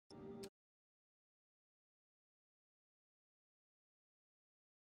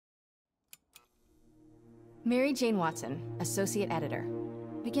Mary Jane Watson, Associate Editor.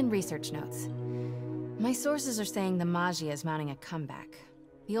 Begin research notes. My sources are saying the Maggia is mounting a comeback.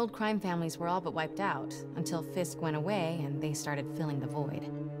 The old crime families were all but wiped out, until Fisk went away and they started filling the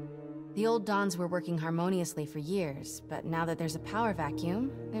void. The old Dons were working harmoniously for years, but now that there's a power vacuum,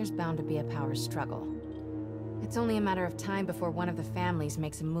 there's bound to be a power struggle. It's only a matter of time before one of the families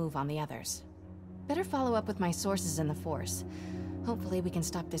makes a move on the others. Better follow up with my sources in the Force. Hopefully we can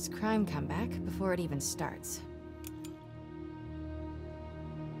stop this crime comeback before it even starts.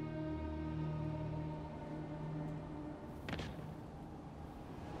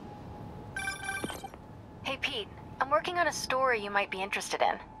 Hey Pete, I'm working on a story you might be interested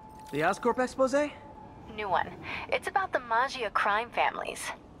in. The Oscorp expose? New one. It's about the Maggia crime families.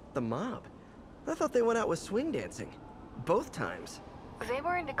 The mob? I thought they went out with swing dancing. Both times. They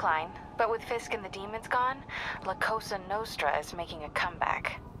were in decline, but with Fisk and the demons gone, La Cosa Nostra is making a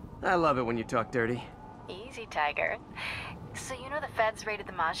comeback. I love it when you talk dirty. Easy, Tiger. So you know the feds raided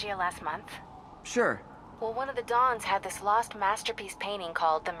the Maggia last month? Sure. Well, one of the Dons had this lost masterpiece painting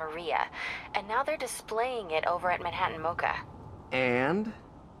called the Maria, and now they're displaying it over at Manhattan Mocha. And?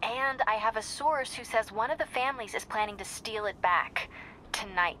 And I have a source who says one of the families is planning to steal it back.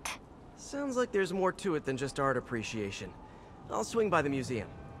 Tonight. Sounds like there's more to it than just art appreciation. I'll swing by the museum.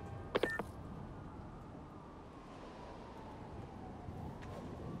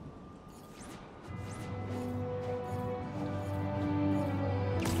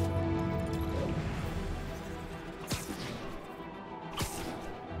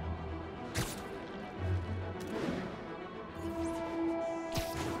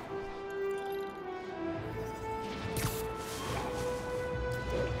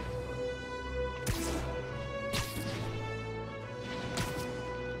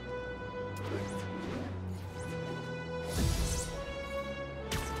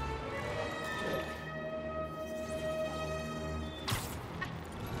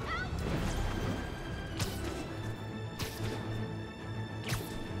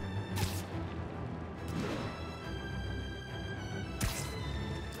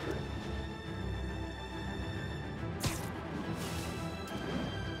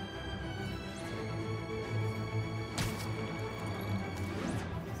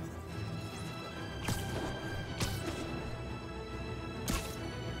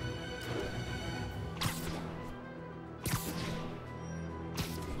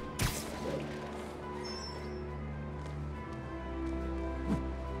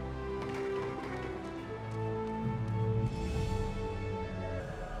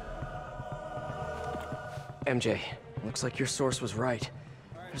 MJ, looks like your source was right.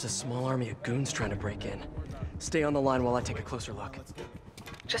 There's a small army of goons trying to break in. Stay on the line while I take a closer look.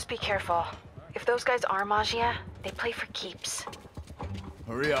 Just be careful. If those guys are Maggia, they play for keeps.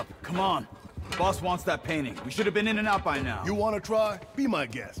 Hurry up, come on. Boss wants that painting. We should have been in and out by now. You want to try? Be my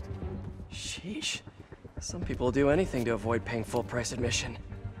guest. Sheesh. Some people do anything to avoid paying full price admission.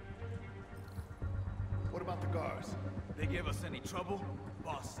 What about the guards? They give us any trouble?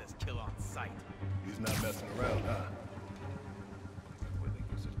 Boss says kill on sight. He's not messing around, huh?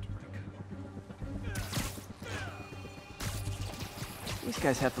 These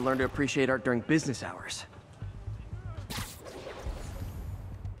guys have to learn to appreciate art during business hours.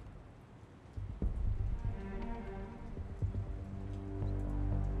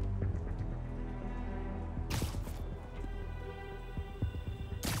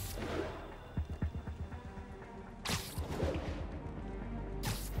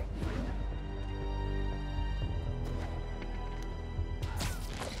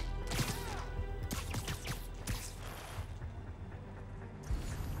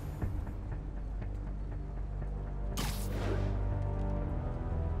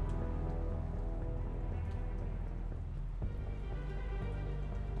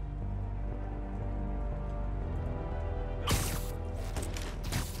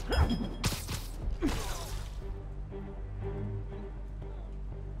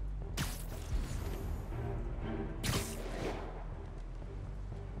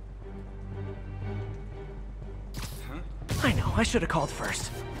 I know, I should have called first.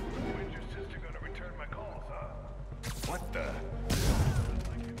 When's your sister gonna return my calls, huh? What the?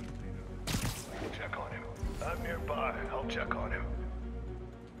 Check on him. I'm nearby. I'll check on him.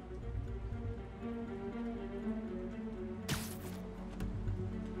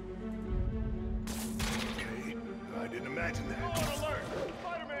 Okay, I didn't imagine that. On alert!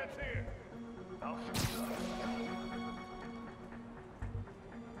 Spider-Man's here! I'll soon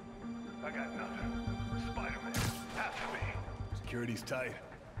I got nothing. Spider-Man, after me. Security's tight.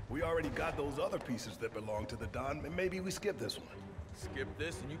 We already got those other pieces that belong to the Don, and maybe we skip this one. Skip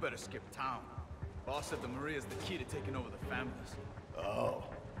this and you better skip town. Boss said the Maria's the key to taking over the families. Oh,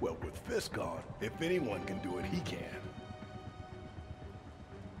 well, with Fisk gone, if anyone can do it, he can.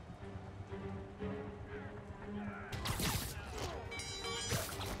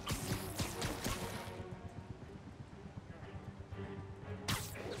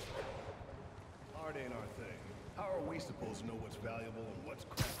 Art ain't our thing. How are we supposed to know what's valuable and what's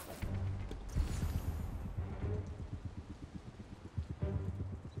crap?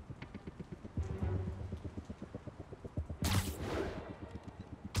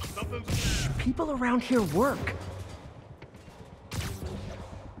 People around here work.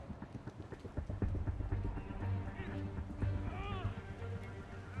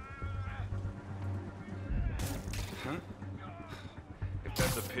 Huh? If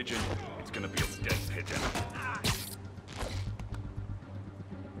that's a pigeon, it's gonna be a dead pigeon.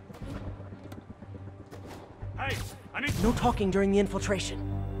 Hey, I need... No talking during the infiltration.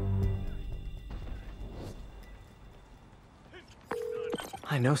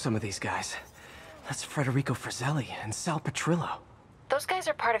 I know some of these guys. That's Federico Fratelli and Sal Petrillo. Those guys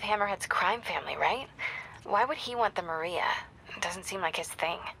are part of Hammerhead's crime family, right? Why would he want the Maria? It doesn't seem like his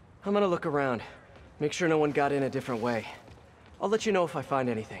thing. I'm gonna look around. Make sure no one got in a different way. I'll let you know if I find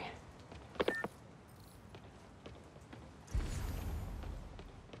anything.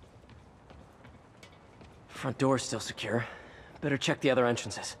 Front door's still secure. Better check the other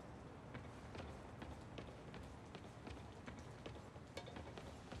entrances.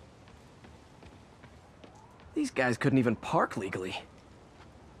 These guys couldn't even park legally.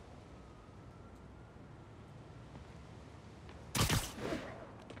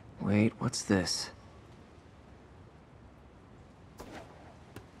 Wait, what's this?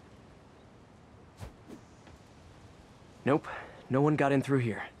 Nope, no one got in through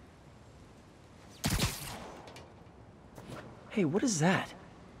here. Hey, what is that?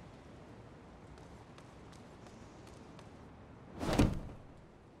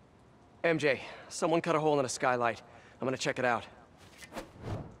 MJ, someone cut a hole in a skylight. I'm gonna check it out.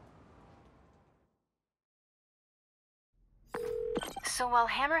 So while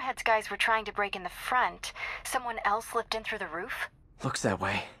Hammerhead's guys were trying to break in the front, someone else slipped in through the roof? Looks that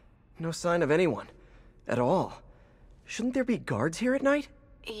way. No sign of anyone. At all. Shouldn't there be guards here at night?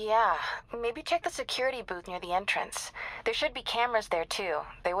 Yeah, maybe check the security booth near the entrance. There should be cameras there too.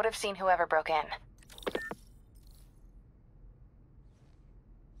 They would have seen whoever broke in.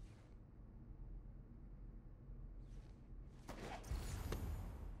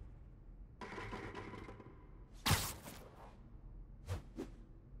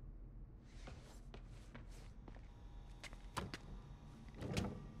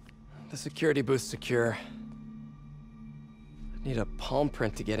 The security booth's secure. I'd need a palm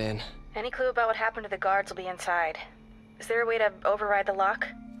print to get in. Any clue about what happened to the guards will be inside. Is there a way to override the lock?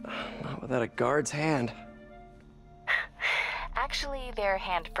 Not without a guard's hand. Actually, their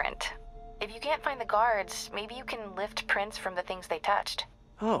handprint. If you can't find the guards, maybe you can lift prints from the things they touched.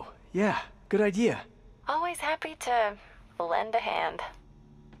 Oh, yeah, good idea. Always happy to lend a hand.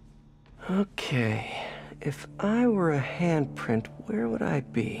 Okay, if I were a handprint, where would I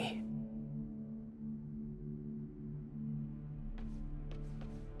be?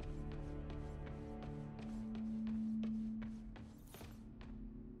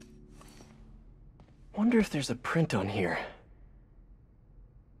 Wonder if there's a print on here.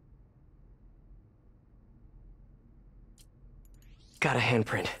 Got a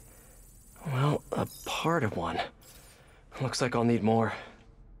handprint. Well, a part of one. Looks like I'll need more.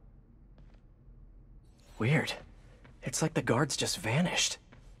 Weird. It's like the guards just vanished.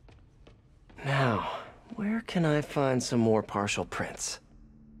 Now, where can I find some more partial prints?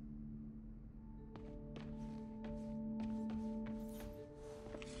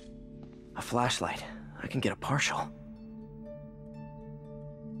 A flashlight. I can get a partial.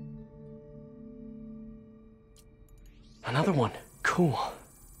 Another one. Cool.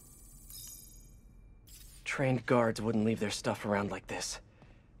 Trained guards wouldn't leave their stuff around like this.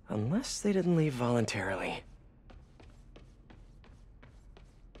 Unless they didn't leave voluntarily.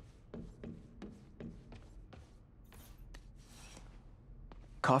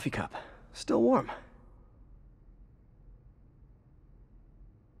 Coffee cup. Still warm.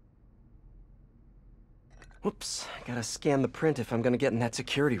 Whoops, gotta scan the print if I'm gonna get in that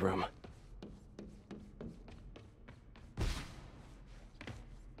security room.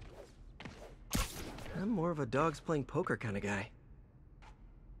 I'm more of a dogs playing poker kind of guy.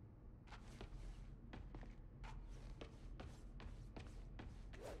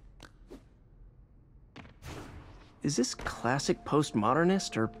 Is this classic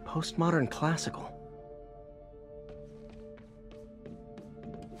postmodernist or postmodern classical?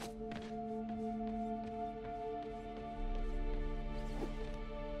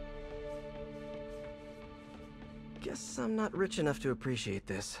 I'm not rich enough to appreciate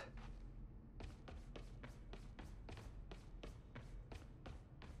this.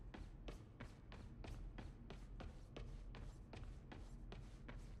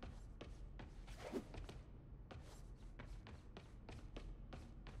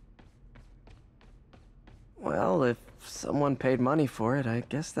 Well, if someone paid money for it, I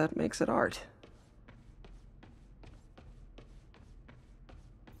guess that makes it art.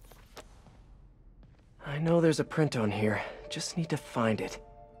 I know there's a print on here. Just need to find it.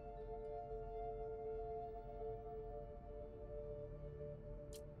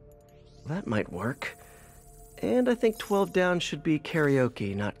 That might work. And I think 12 down should be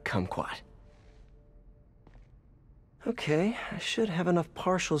karaoke, not kumquat. Okay, I should have enough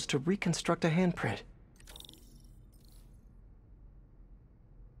partials to reconstruct a handprint.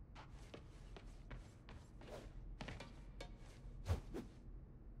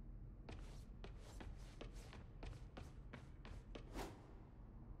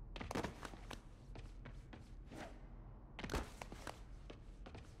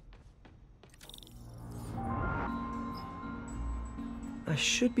 I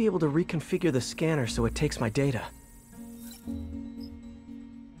should be able to reconfigure the scanner so it takes my data.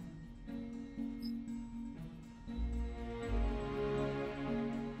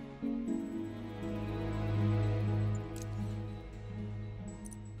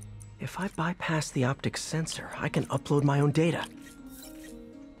 If I bypass the optics sensor, I can upload my own data.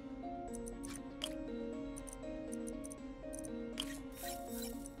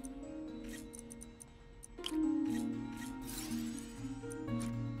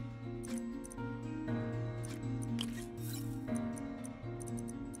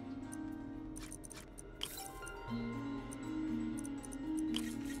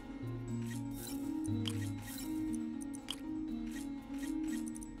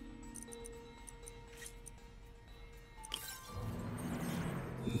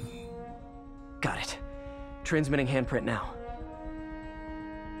 Got it. Transmitting handprint now.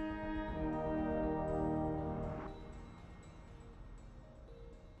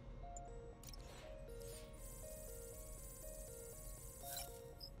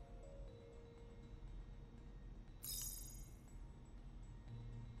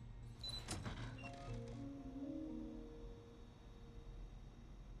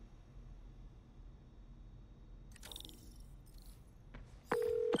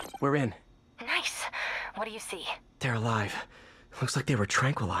 We're in. Nice. What do you see? They're alive. Looks like they were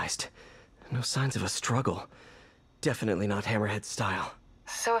tranquilized. No signs of a struggle. Definitely not Hammerhead style.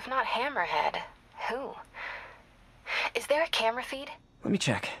 So if not Hammerhead, who? Is there a camera feed? Let me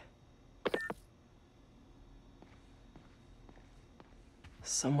check.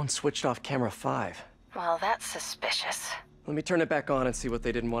 Someone switched off camera 5. Well, that's suspicious. Let me turn it back on and see what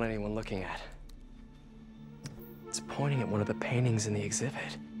they didn't want anyone looking at. It's pointing at one of the paintings in the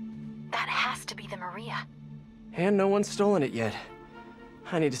exhibit. That has to be the Maria. And no one's stolen it yet.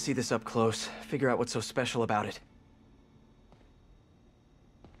 I need to see this up close, figure out what's so special about it.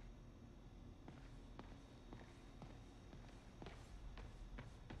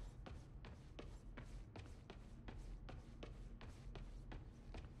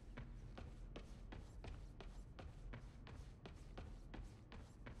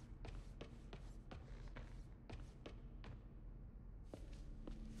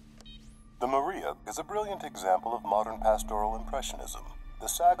 The Maria is a brilliant example of modern pastoral impressionism. The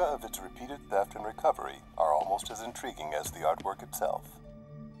saga of its repeated theft and recovery are almost as intriguing as the artwork itself.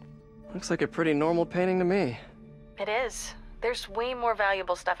 Looks like a pretty normal painting to me. It is. There's way more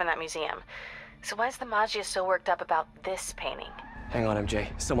valuable stuff in that museum. So why is the Maggia so worked up about this painting? Hang on, MJ.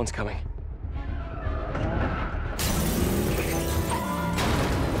 Someone's coming.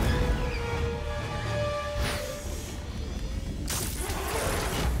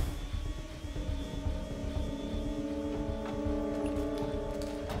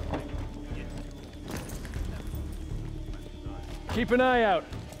 Keep an eye out.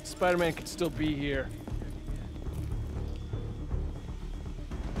 Spider-Man could still be here.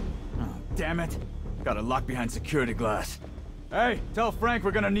 Oh, damn it. Got it locked behind security glass. Hey, tell Frank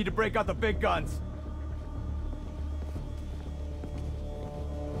we're gonna need to break out the big guns.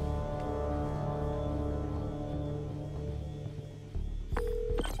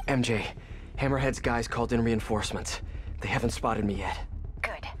 MJ, Hammerhead's guys called in reinforcements. They haven't spotted me yet.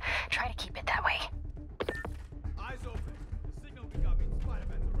 Good. Try to keep it that way. Eyes open. The signal we got means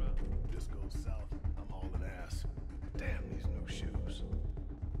Spider-Man's around. This goes south, I'm hauling ass. Damn these new shoes.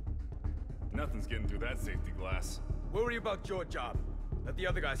 Nothing's getting through that safety glass. Worry about your job. Let the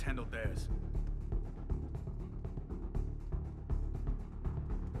other guys handle theirs.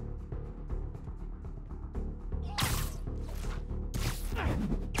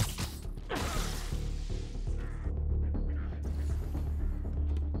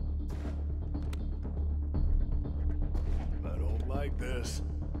 this.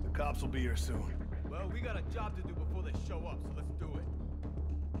 The cops will be here soon. Well, we got a job to do before they show up, so let's do it.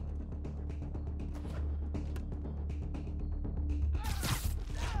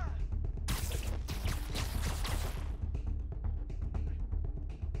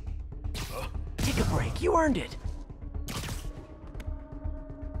 Take a break. You earned it.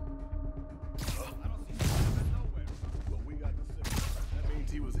 Well, we got the signal. That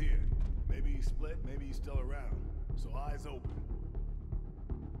means he was here. Maybe he split, maybe he's still around. So eyes open.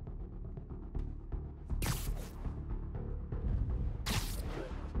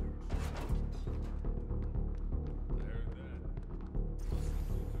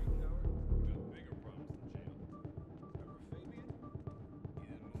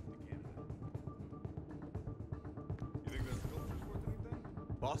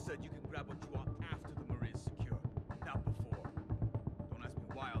 Boss said you can grab what you want after the Maria's secure, not before. Don't ask me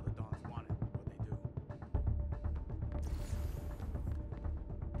why all the Dons want it, but they do.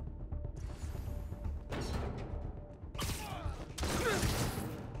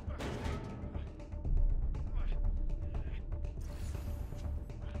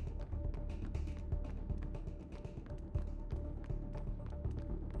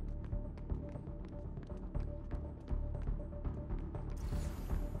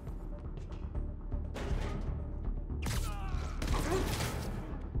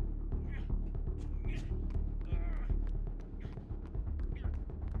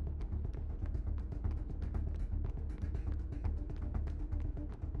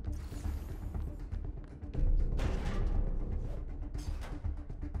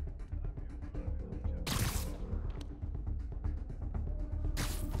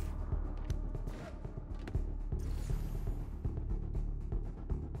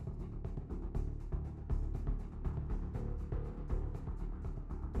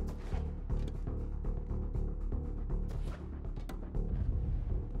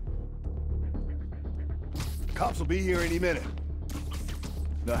 Cops will be here any minute.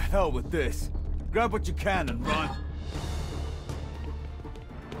 The hell with this. Grab what you can and run.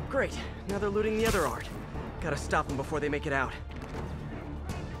 Great. Now they're looting the other art. Gotta stop them before they make it out.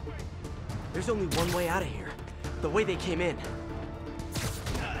 There's only one way out of here. The way they came in.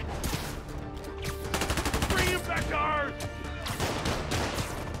 Bring him back to Earth!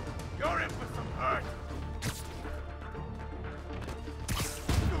 You're in for some hurt!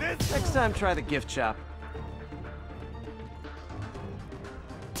 Next time, try the gift shop.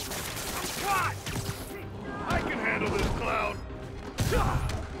 What? I can handle this clown!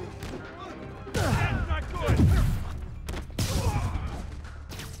 That's not good!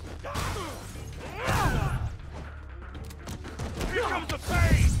 Here comes the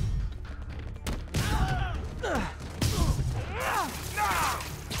pain! Nah!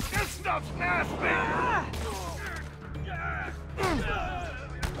 This stuff's nasty!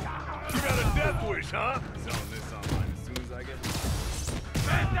 You got a death wish, huh? Selling this online as soon as I get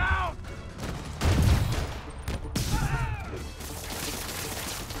Man down!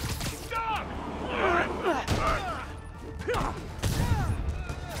 Stop!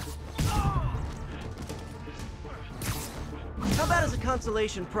 How about as a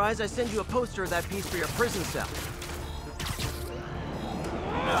consolation prize, I send you a poster of that piece for your prison cell?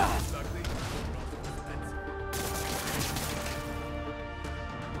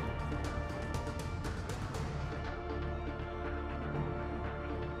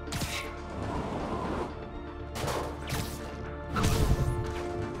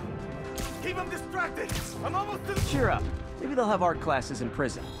 Keep him distracted! I'm almost to the... Cheer up. Maybe they'll have art classes in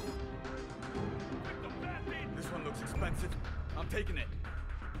prison. This one looks expensive. I'm taking it.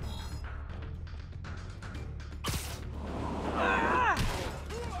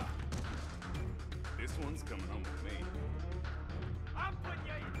 This one's coming home with me. I'm putting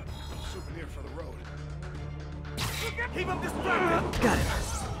you in. Souvenir for the road. Keep him distracted! Got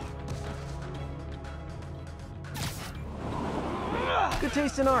it. Good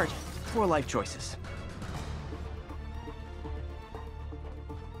taste in art. Poor life choices.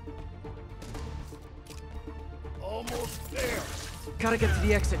 Almost there. Gotta get to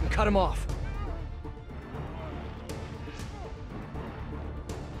the exit and cut him off.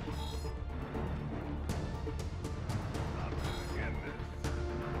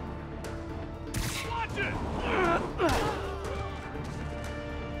 Watch it!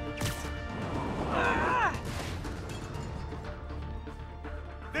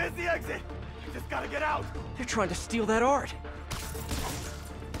 There's the exit! Just gotta get out! They're trying to steal that art.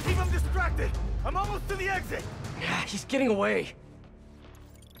 Keep him distracted! I'm almost to the exit! He's getting away.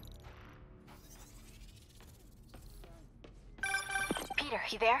 Peter,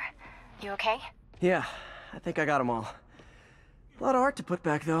 you there? You okay? Yeah, I think I got them all. A lot of art to put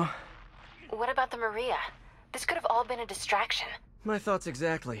back, though. What about the Maria? This could have all been a distraction. My thoughts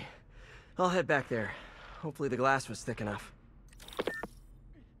exactly. I'll head back there. Hopefully the glass was thick enough.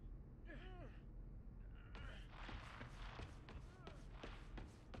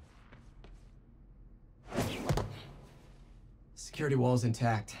 Security wall's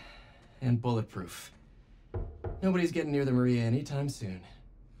intact. And bulletproof. Nobody's getting near the Maria anytime soon.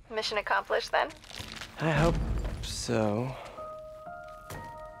 Mission accomplished, then? I hope so.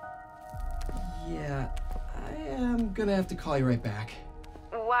 Yeah, I am gonna have to call you right back.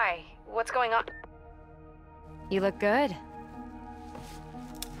 Why? What's going on? You look good.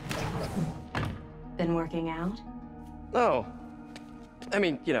 Been working out? Oh. I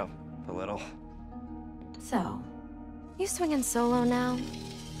mean, you know, a little. So, you swinging solo now?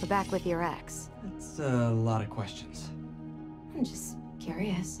 Or back with your ex? That's a lot of questions. I'm just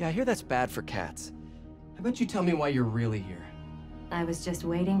curious. Yeah, I hear that's bad for cats. How about you tell me why you're really here? I was just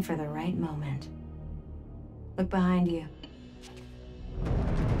waiting for the right moment. Look behind you.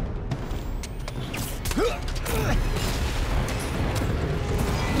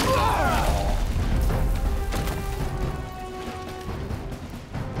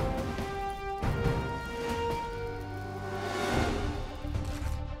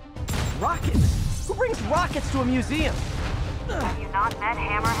 Rockets? Who brings rockets to a museum? Have you not met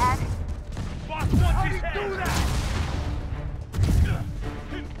Hammerhead? Boss wants his head! Do that!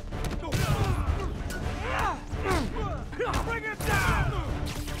 Bring it down!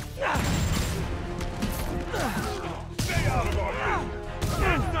 Stay out of our way!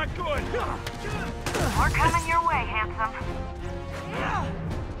 That's not good! We're coming your way, handsome.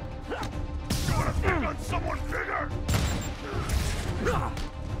 You wanna pick on someone bigger?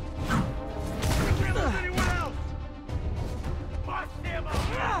 Anyone else? Bust him up!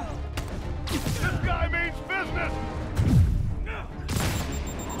 This guy means business!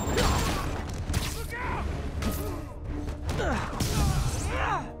 Look out!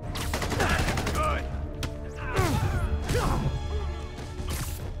 Good!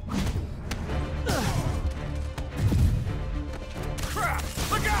 Crap!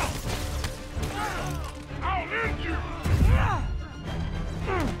 Look out! I'll end you!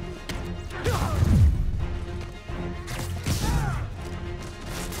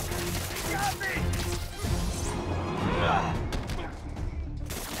 Got me!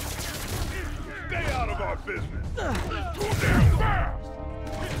 Stay out of our business! Too damn fast!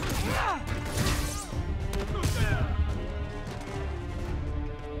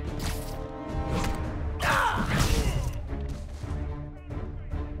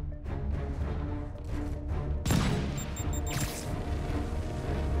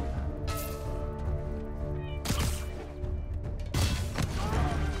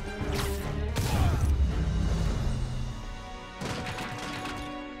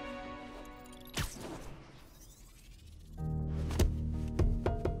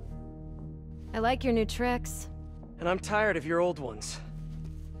 I like your new tricks. And I'm tired of your old ones.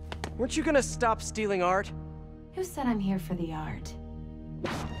 Weren't you gonna stop stealing art? Who said I'm here for the art?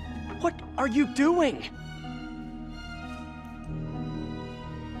 What are you doing?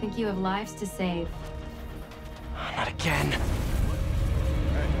 Think you have lives to save. Not again.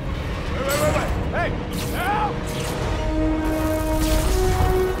 Wait! Hey! Help!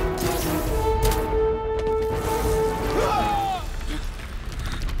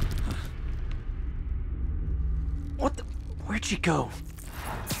 What the? Where'd she go?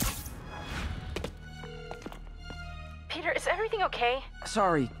 Peter, is everything okay?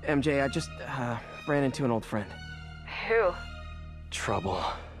 Sorry, MJ, I just, ran into an old friend. Who? Trouble.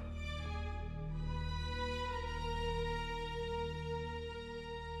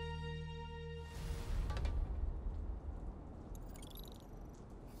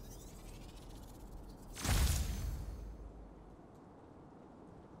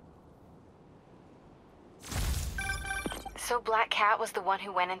 So Black Cat was the one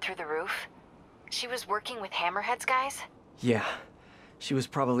who went in through the roof? She was working with Hammerhead's guys? Yeah. She was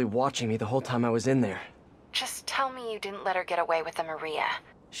probably watching me the whole time I was in there. Just tell me you didn't let her get away with the Maria.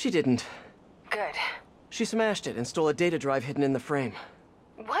 She didn't. Good. She smashed it and stole a data drive hidden in the frame.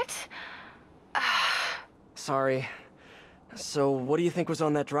 What? Sorry. So, what do you think was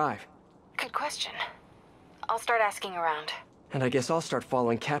on that drive? Good question. I'll start asking around. And I guess I'll start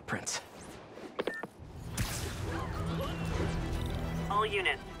following cat prints. All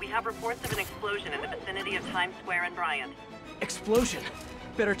units, we have reports of an explosion in the vicinity of Times Square and Bryant. Explosion!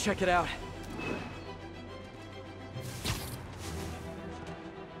 Better check it out.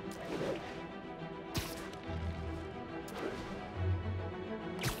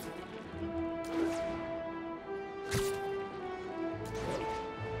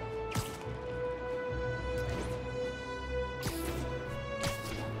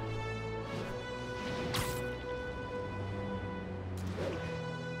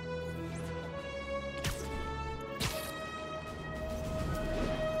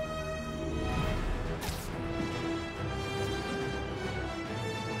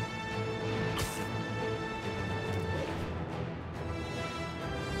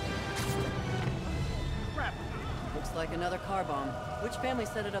 Looks like another car bomb. Which family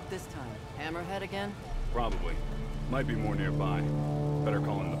set it up this time? Hammerhead again? Probably. Might be more nearby. Better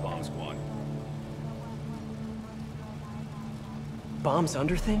call in the bomb squad. Bombs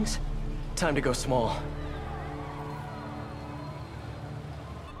under things? Time to go small.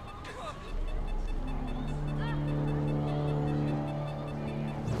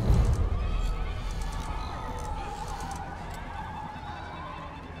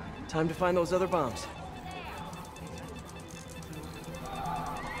 Time to find those other bombs.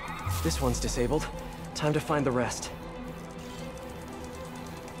 This one's disabled. Time to find the rest.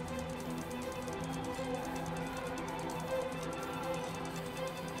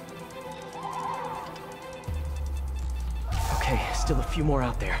 Okay, still a few more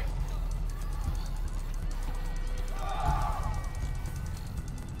out there.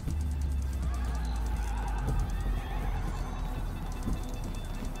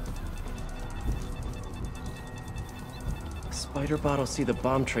 Spider bottles see the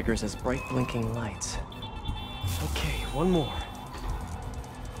bomb triggers as bright blinking lights. Okay, one more.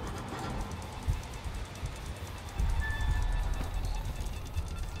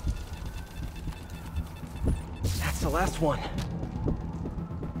 That's the last one.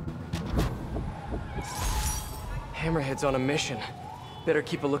 Hammerhead's on a mission. Better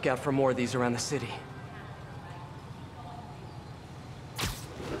keep a lookout for more of these around the city.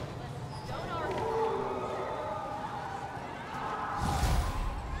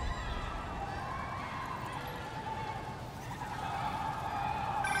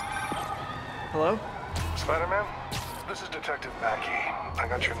 Hello? Spider-Man? This is Detective Mackey. I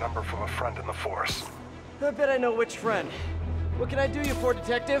got your number from a friend in the force. I bet I know which friend. What can I do you for,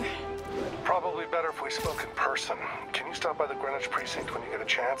 Detective? Probably better if we spoke in person. Can you stop by the Greenwich precinct when you get a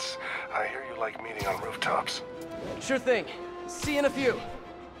chance? I hear you like meeting on rooftops. Sure thing. See you in a few.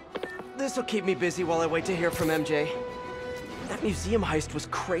 This'll keep me busy while I wait to hear from MJ. That museum heist was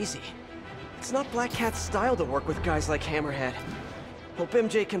crazy. It's not Black Cat's style to work with guys like Hammerhead. Hope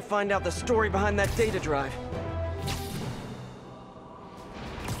MJ can find out the story behind that data drive.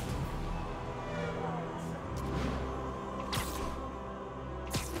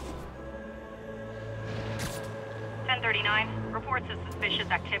 Reports of suspicious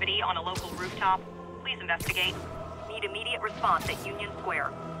activity on a local rooftop. Please investigate. Need immediate response at Union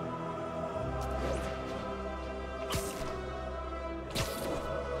Square.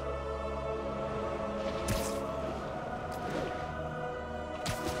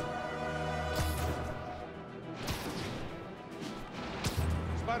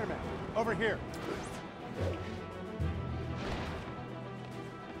 Spider-Man, over here.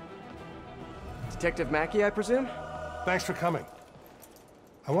 Detective Mackey, I presume? Thanks for coming.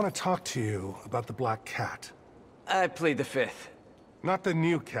 I want to talk to you about the Black Cat. I plead the fifth. Not the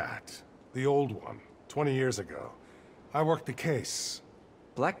new cat, the old one, 20 years ago. I worked the case.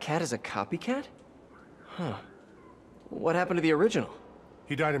 Black Cat is a copycat? Huh. What happened to the original?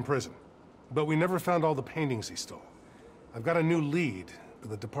 He died in prison, but we never found all the paintings he stole. I've got a new lead, but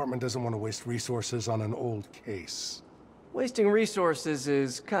the department doesn't want to waste resources on an old case. Wasting resources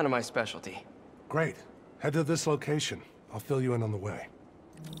is kind of my specialty. Great. Head to this location. I'll fill you in on the way.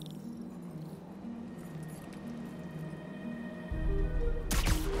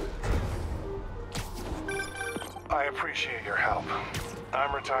 I appreciate your help.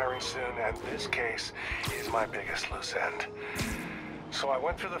 I'm retiring soon, and this case is my biggest loose end. So I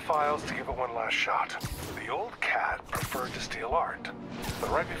went through the files to give it one last shot. The old cat preferred to steal art.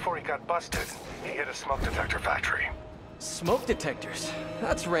 But right before he got busted, he hit a smoke detector factory. Smoke detectors?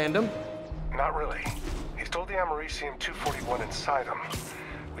 That's random. Not really. He stole the Americium-241 inside him.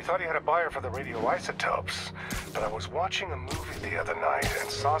 We thought he had a buyer for the radioisotopes, but I was watching a movie the other night and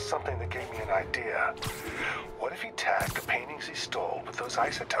saw something that gave me an idea. What if he tagged the paintings he stole with those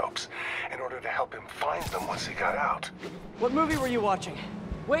isotopes in order to help him find them once he got out? What movie were you watching?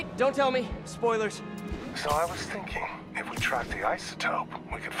 Wait, don't tell me. Spoilers. So I was thinking, if we track the isotope,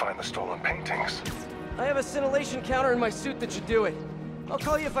 we could find the stolen paintings. I have a scintillation counter in my suit that should do it. I'll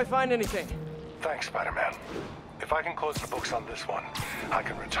call you if I find anything. Thanks, Spider-Man. If I can close the books on this one, I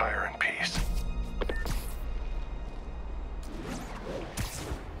can retire in peace.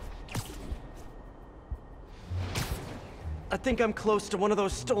 I think I'm close to one of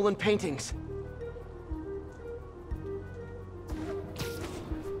those stolen paintings.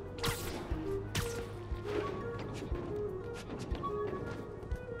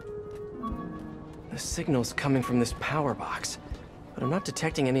 The signal's coming from this power box, but I'm not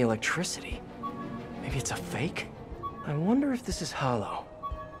detecting any electricity. Maybe it's a fake? I wonder if this is hollow.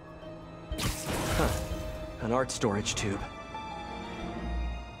 Huh. An art storage tube.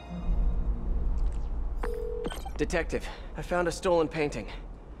 Detective, I found a stolen painting.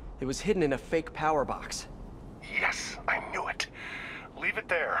 It was hidden in a fake power box. Yes, I knew it. Leave it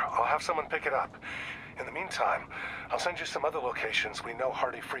there. I'll have someone pick it up. In the meantime, I'll send you some other locations we know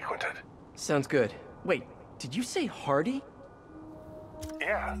Hardy frequented. Sounds good. Wait, did you say Hardy?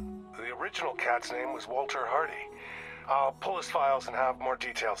 Yeah, the original cat's name was Walter Hardy. I'll pull his files and have more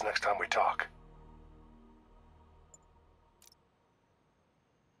details next time we talk.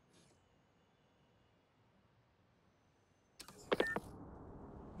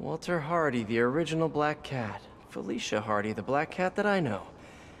 Walter Hardy, the original black cat. Felicia Hardy, the black cat that I know.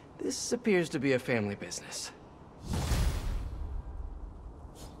 This appears to be a family business.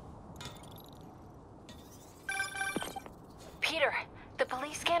 Peter, the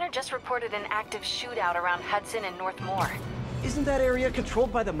police scanner just reported an active shootout around Hudson and North Moore. Isn't that area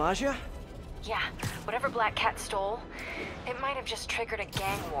controlled by the Mafia? Yeah, whatever Black Cat stole, it might have just triggered a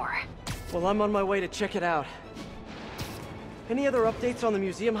gang war. Well, I'm on my way to check it out. Any other updates on the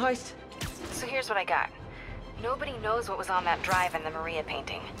museum heist? So here's what I got. Nobody knows what was on that drive in the Maria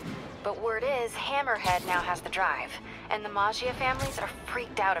painting. But word is, Hammerhead now has the drive, and the Mafia families are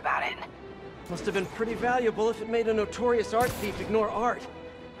freaked out about it. Must have been pretty valuable if it made a notorious art thief ignore art.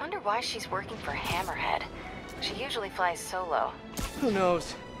 Wonder why she's working for Hammerhead. She usually flies solo. Who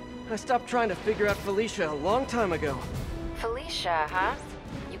knows? I stopped trying to figure out Felicia a long time ago. Felicia, huh?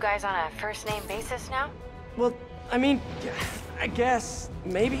 You guys on a first-name basis now? Well, I mean, I guess,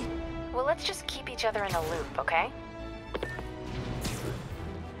 maybe. Well, let's just keep each other in the loop, okay?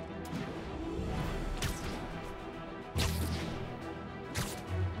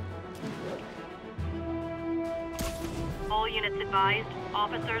 All units advised,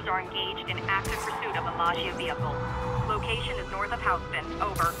 officers are engaged in active pursuit of a Mafia vehicle. Location is north of Houston.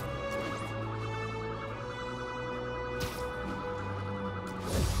 Over.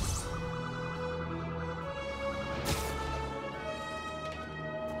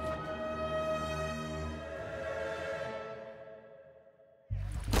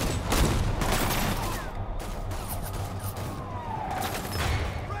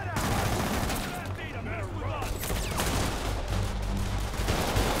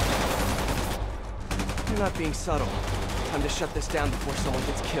 You're not being subtle. Time to shut this down before someone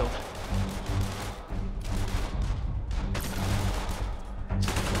gets killed.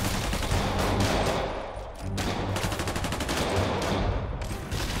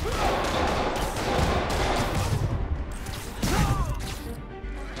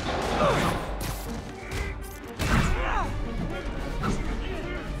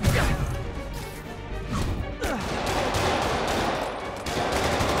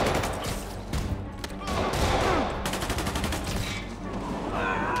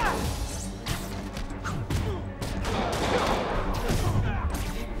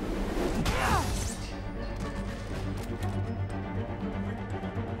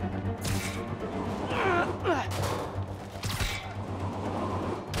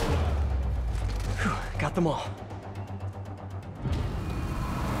 Got them all.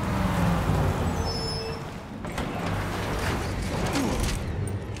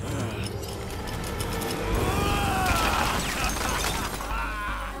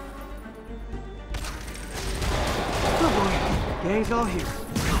 Oh boy, gang's all here.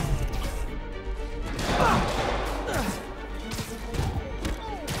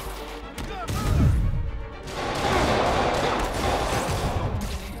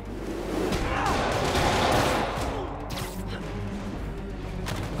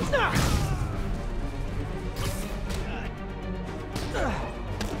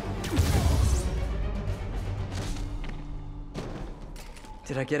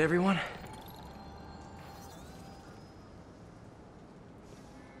 Did I get everyone?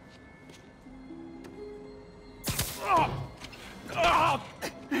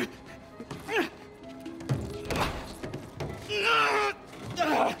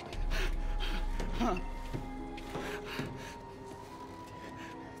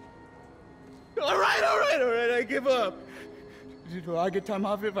 All right, I give up. Do I get time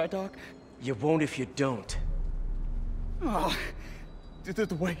off if I talk? You won't if you don't. Oh,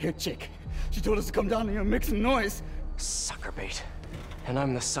 the white haired chick. She told us to come down here and make some noise. Sucker bait. And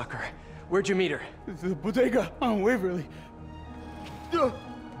I'm the sucker. Where'd you meet her? The bodega on Waverly.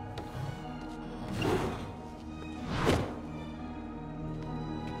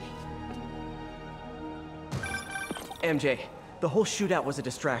 MJ, the whole shootout was a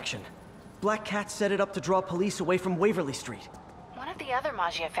distraction. Black Cat set it up to draw police away from Waverly Street. One of the other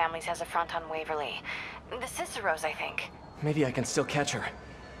Mafia families has a front on Waverly. The Ciceros, I think. Maybe I can still catch her.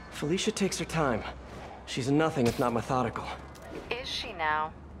 Felicia takes her time. She's nothing if not methodical. Is she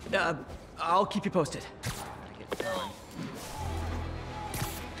now? I'll keep you posted.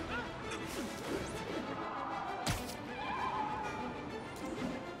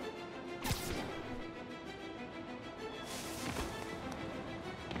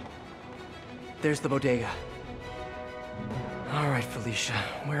 There's the bodega. All right, Felicia,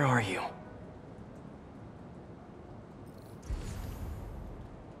 where are you?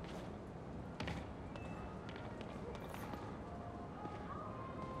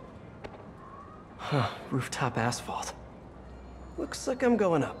 Huh, rooftop asphalt. Looks like I'm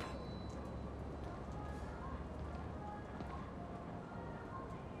going up.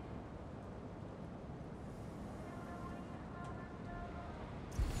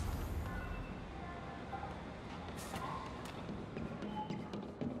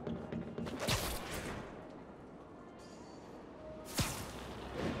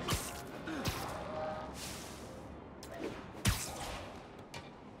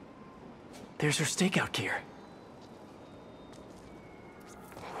 There's her stakeout gear.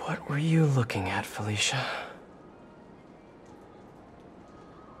 What were you looking at, Felicia?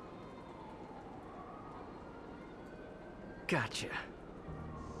 Gotcha.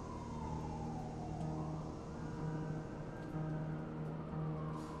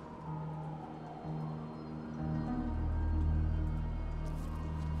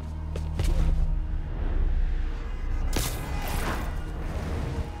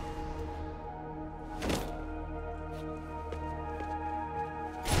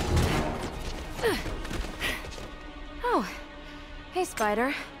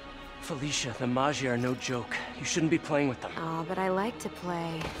 Spider. Felicia, the Magi are no joke. You shouldn't be playing with them. Oh, but I like to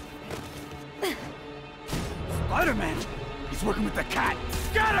play. Spider-Man! He's working with the cat!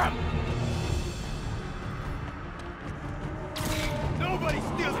 Get him! Nobody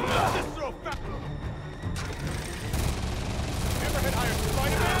steals from us! Just throw fat... Hammerhead hired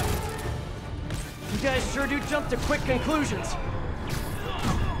Spider-Man? You guys sure do jump to quick conclusions.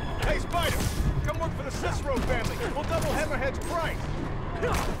 Hey, Spider! Come work for the Cicero family. We'll double Hammerhead's price.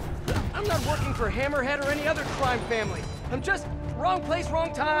 I'm not working for Hammerhead or any other crime family. I'm just wrong place,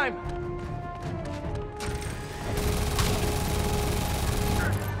 wrong time.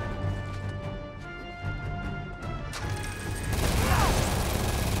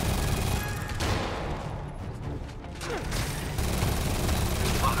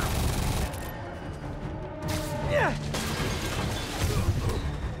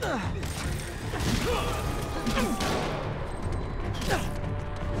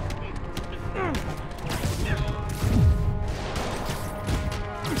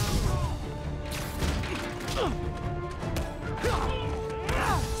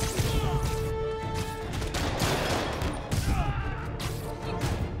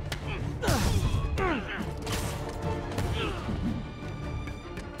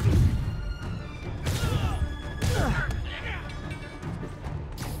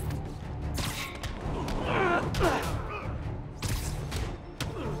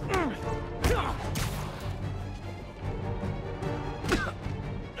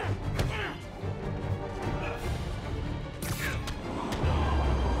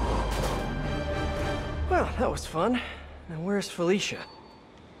 Well, that was fun. Now where's Felicia?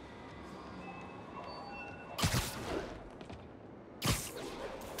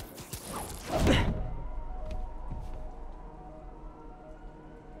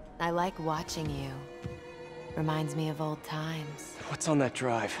 I like watching you. Reminds me of old times. What's on that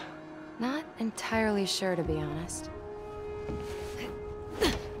drive? Not entirely sure, to be honest.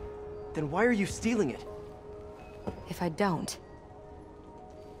 Then why are you stealing it? If I don't,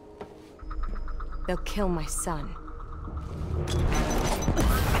 they'll kill my son.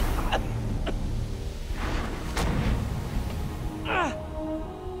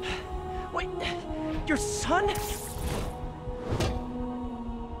 Wait, your son?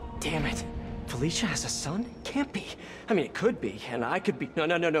 Damn it. Felicia has a son? Can't be. I mean, it could be, and I could be. No.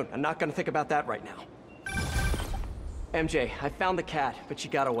 I'm not gonna think about that right now. MJ, I found the cat, but she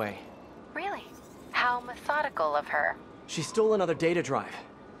got away. Really? How methodical of her. She stole another data drive.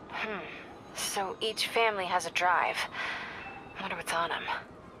 So each family has a drive. I wonder what's on them.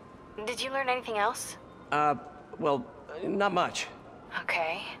 Did you learn anything else? Well, not much.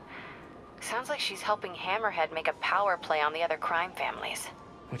 Okay. Sounds like she's helping Hammerhead make a power play on the other crime families.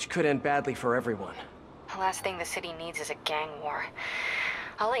 Which could end badly for everyone. The last thing the city needs is a gang war.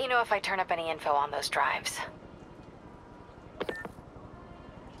 I'll let you know if I turn up any info on those drives.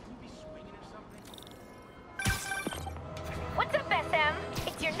 What's up, SM?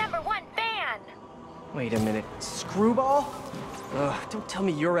 It's your #1 fan! Wait a minute. Screwball? Ugh, don't tell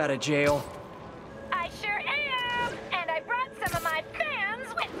me you're out of jail. I sure am! And I brought some of my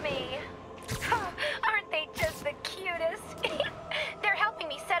fans with me! Aren't they just the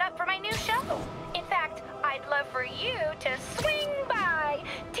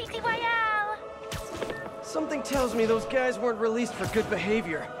Something tells me those guys weren't released for good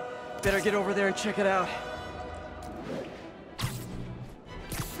behavior. Better get over there and check it out.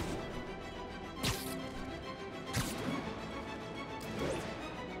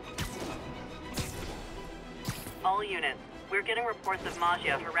 All units, we're getting reports of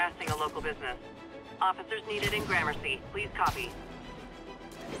Mafia harassing a local business. Officers needed in Gramercy. Please copy.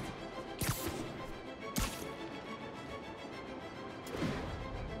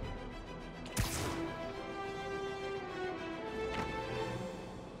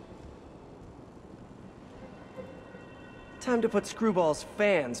 Time to put Screwball's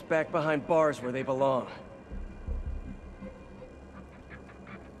fans back behind bars where they belong.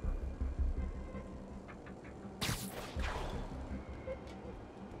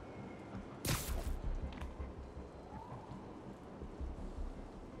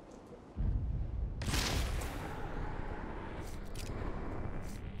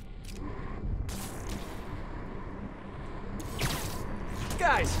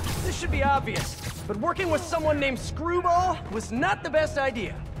 Guys, this should be obvious, but working with someone named Screwball was not the best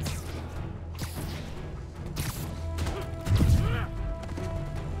idea.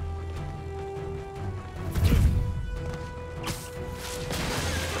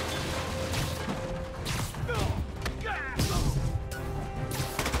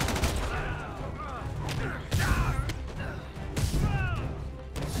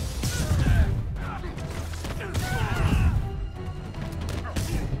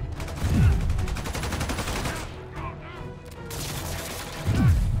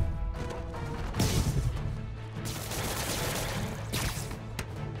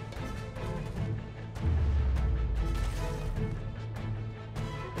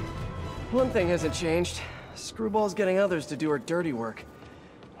 One thing hasn't changed. Screwball's getting others to do her dirty work.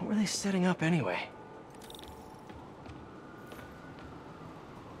 What were they setting up anyway?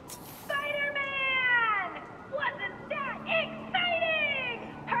 Spider-Man! Wasn't that exciting?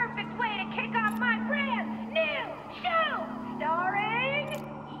 Perfect way to kick off my brand new show, starring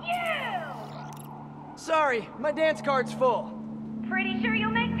you! Sorry, my dance card's full. Pretty sure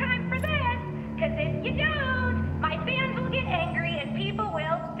you'll make time for this, because if you don't, my fans will get angry and people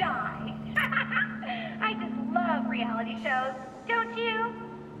will die. I just love reality shows, don't you?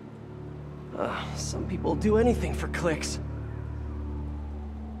 Some people do anything for clicks.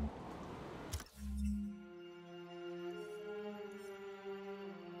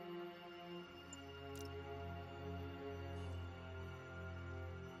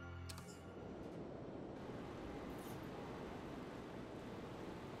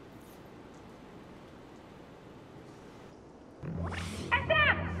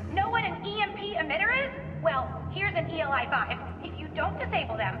 SM! Know what an EMP emitter is? Well, here's an ELI-5. If you don't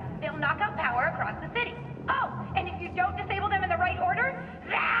disable them, they'll knock out power across the city. Oh, and if you don't disable them in the right order,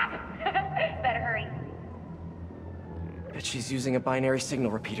 zap! Better hurry. Bet she's using a binary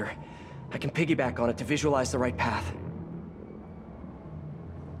signal repeater. I can piggyback on it to visualize the right path.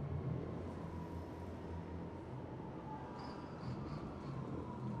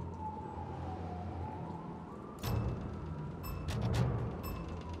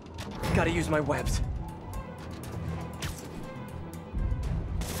 Gotta use my webs.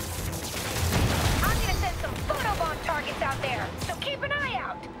 I'm gonna send some photobomb targets out there, so keep an eye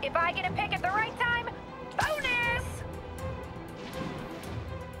out. If I get a pick at the right time, bonus!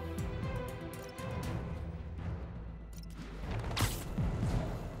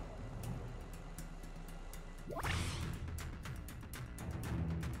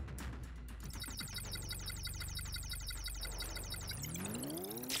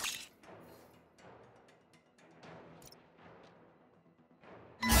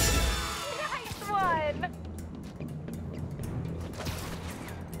 Nice one!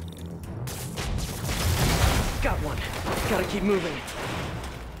 Got one. Gotta keep moving.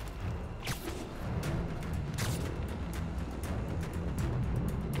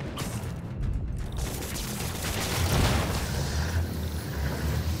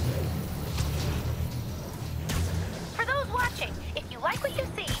 For those watching, if you like what you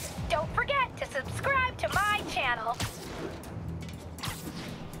see, don't forget to subscribe to my channel.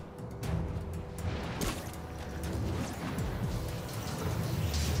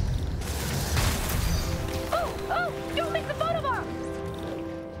 Oh, don't make the photobomb!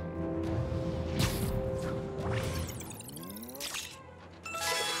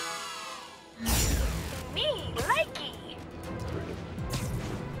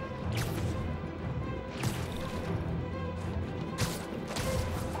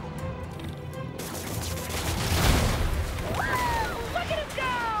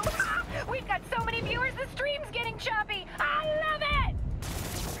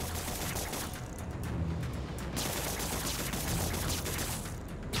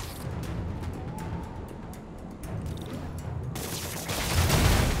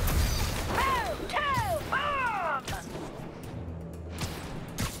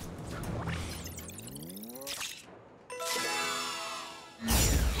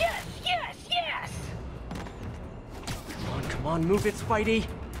 on, move it, Spidey!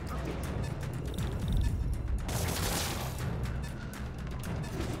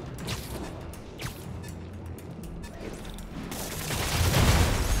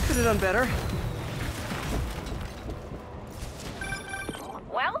 Could have done better.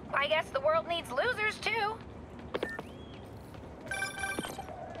 Well, I guess the world needs losers, too.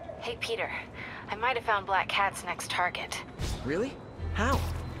 Hey, Peter. I might have found Black Cat's next target. Really? How?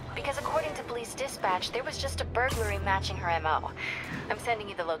 Because according to police dispatch, there was just a burglary matching her MO. I'm sending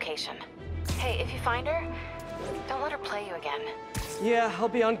you the location. Hey, if you find her, don't let her play you again. Yeah, I'll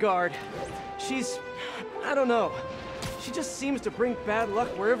be on guard. She's... I don't know. She just seems to bring bad luck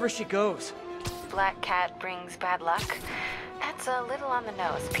wherever she goes. Black Cat brings bad luck? That's a little on the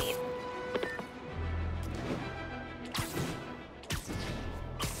nose, Pete.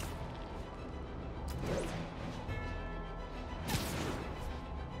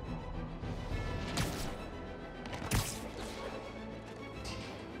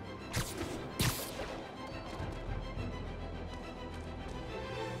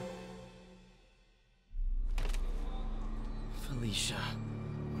 Felicia,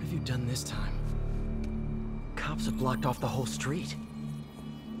 what have you done this time? Cops have blocked off the whole street.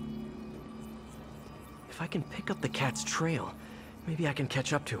 If I can pick up the cat's trail, maybe I can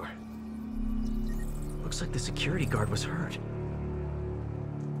catch up to her. Looks like the security guard was hurt.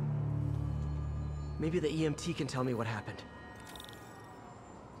 Maybe the EMT can tell me what happened.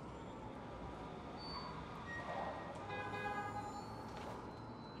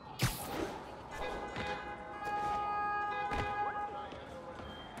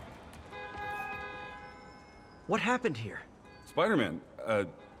 What happened here? Spider-Man,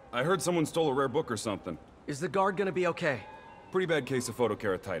 I heard someone stole a rare book or something. Is the guard gonna be okay? Pretty bad case of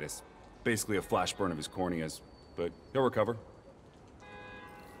photokeratitis. Basically a flash burn of his corneas, but he'll recover.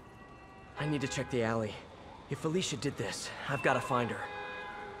 I need to check the alley. If Felicia did this, I've got to find her.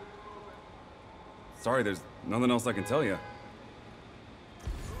 Sorry, there's nothing else I can tell you.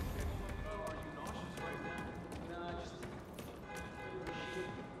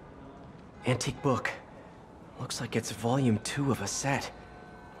 Antique book. Looks like it's volume 2 of a set.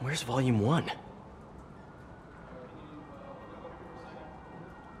 Where's volume 1?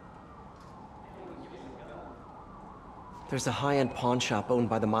 There's a high-end pawn shop owned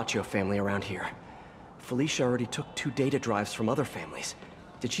by the Machio family around here. Felicia already took 2 data drives from other families.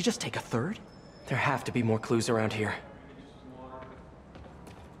 Did she just take a third? There have to be more clues around here.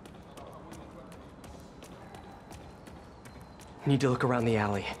 Need to look around the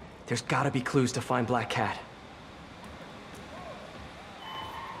alley. There's gotta be clues to find Black Cat.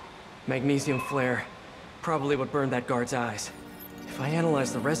 Magnesium flare. Probably what burned that guard's eyes. If I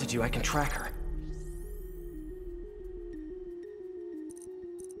analyze the residue, I can track her.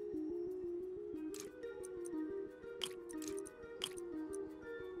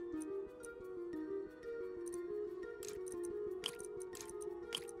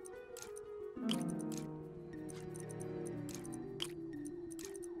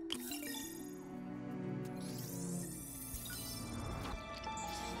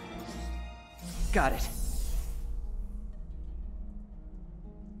 Got it.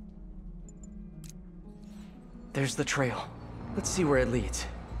 There's the trail. Let's see where it leads.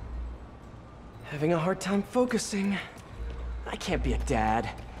 Having a hard time focusing. I can't be a dad.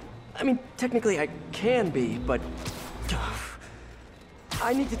 I mean, technically I can be, but...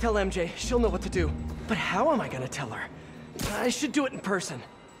 I need to tell MJ. She'll know what to do. But how am I gonna tell her? I should do it in person.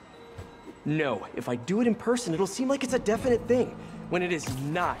 No, if I do it in person, it'll seem like it's a definite thing, when it is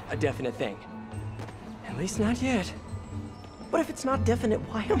not a definite thing. At least not yet. But if it's not definite,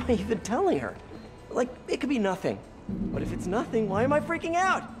 why am I even telling her? Like, it could be nothing. But if it's nothing, why am I freaking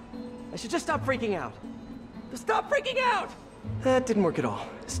out? I should just stop freaking out. Stop freaking out! That didn't work at all.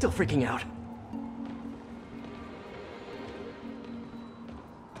 Still freaking out.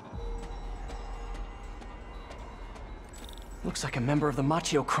 Looks like a member of the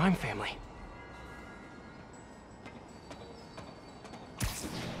Machio crime family.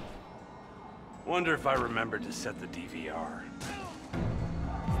 Wonder if I remembered to set the DVR.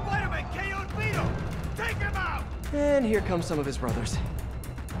 Spider-Man KO'd Vito! Take him out! And here come some of his brothers.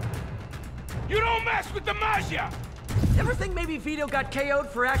 You don't mess with the Mafia! Ever think maybe Vito got KO'd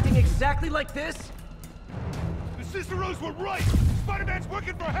for acting exactly like this? The Ciceros were right! Spider-Man's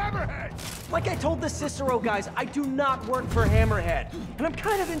working for Hammerhead! Like I told the Cicero guys, I do not work for Hammerhead. And I'm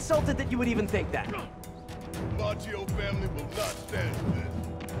kind of insulted that you would even think that. Machio family will not stand for this.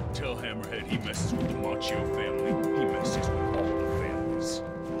 Tell Hammerhead he messes with the Machio family, he messes with all the families.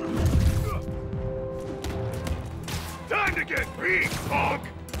 Time to get beat, punk!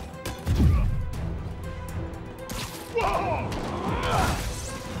 Whoa!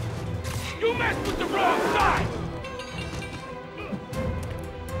 You messed with the wrong side!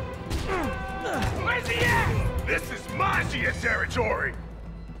 Where's he at? This is Mafia territory!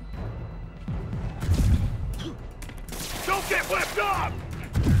 Don't get whipped up!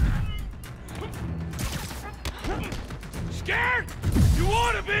 Scared? You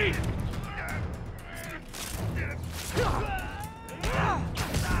ought to be!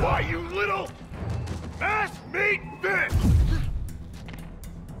 Why, you little ass meat bitch!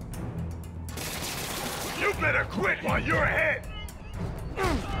 You better quit while you're ahead!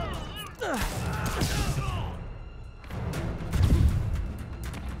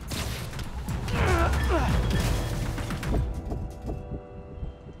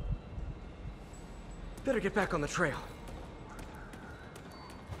 Better get back on the trail.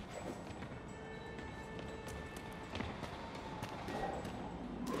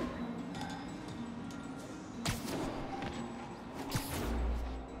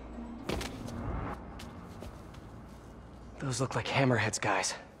 Those look like Hammerhead's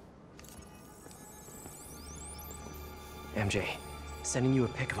guys. MJ, sending you a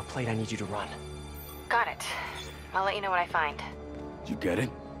pic of a plate I need you to run. Got it. I'll let you know what I find. You get it?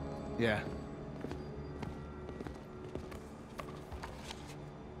 Yeah.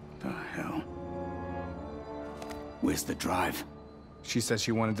 The hell? Where's the drive? She said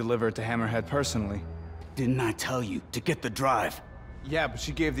she wanted to deliver it to Hammerhead personally. Didn't I tell you to get the drive? Yeah, but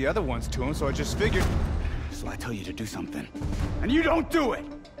she gave the other ones to him, so I just figured... So I tell you to do something, and you don't do it!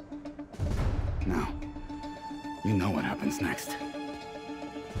 Now, you know what happens next.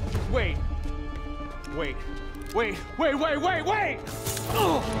 Wait! Wait! Wait! Wait! Wait! Wait! Wait!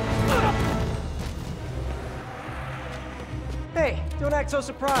 Hey, don't act so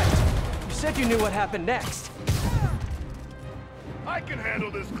surprised. You said you knew what happened next. I can handle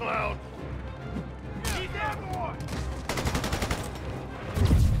this clown. Keep that boy!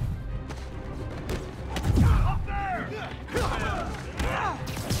 Up there! You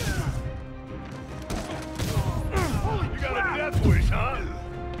got a death wish, huh?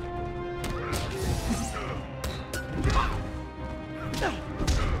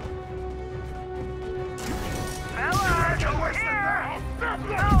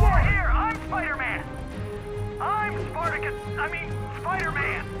 Over here! I'm Spider-Man! I'm Spartacus...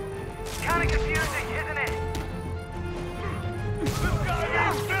 Spider-Man! Kinda confusing, isn't it? This guy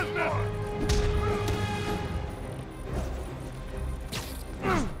means business!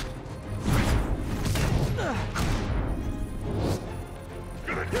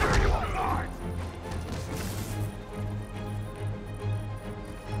 Gonna tear you apart!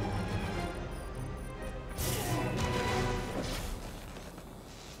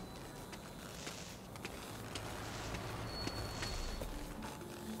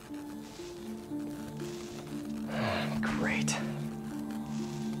 Great.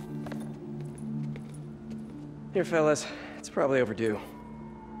 Here, fellas. It's probably overdue.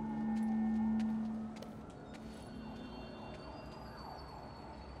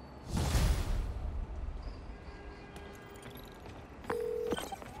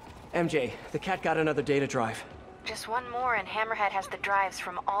 MJ, the cat got another data drive. Just one more and Hammerhead has the drives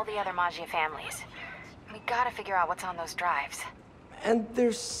from all the other Maggia families. We gotta figure out what's on those drives. And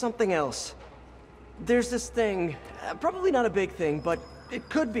there's something else. There's this thing, probably not a big thing, but it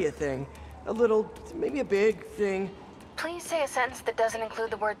could be a thing. A little, maybe a big thing. Please say a sentence that doesn't include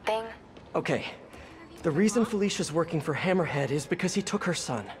the word thing. Okay. The reason Felicia's working for Hammerhead is because he took her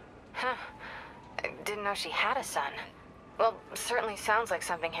son. Huh. I didn't know she had a son. Well, certainly sounds like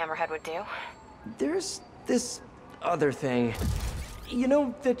something Hammerhead would do. There's this other thing. You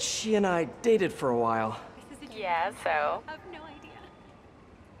know that she and I dated for a while. Yeah, so? I have no idea.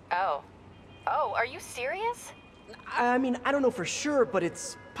 Oh. Oh, are you serious? I mean, I don't know for sure, but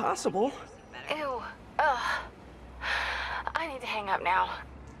it's possible. Ew. Ugh. I need to hang up now.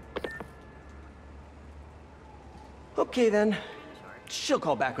 Okay, then. She'll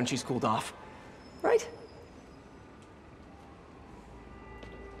call back when she's cooled off. Right?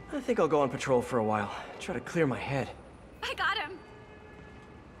 I think I'll go on patrol for a while. Try to clear my head. I got him!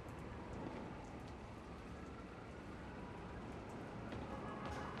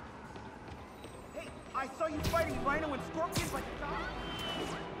 Hey, I saw you fighting Rhino and Scorpions like a dog.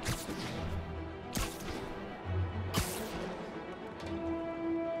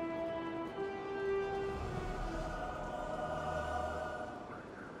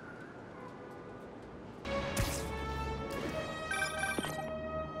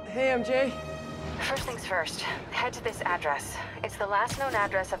 Hey, MJ. First things first, head to this address. It's the last known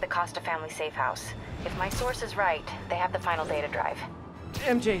address of the Costa family safe house. If my source is right, they have the final data drive.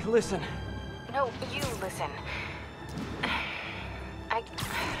 MJ, listen. No, you listen.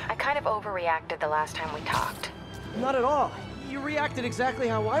 I kind of overreacted the last time we talked. Not at all. You reacted exactly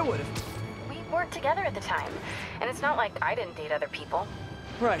how I would have. We weren't together at the time, and it's not like I didn't date other people.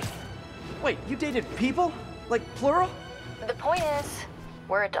 Right. Wait, you dated people? Like, plural? The point is,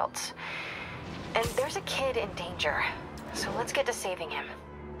 we're adults. And there's a kid in danger. So let's get to saving him.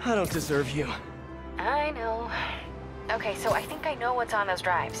 I don't deserve you. I know. Okay, so I think I know what's on those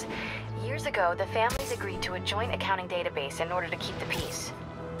drives. Years ago, the families agreed to a joint accounting database in order to keep the peace.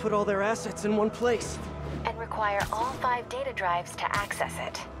 Put all their assets in one place. And require all 5 data drives to access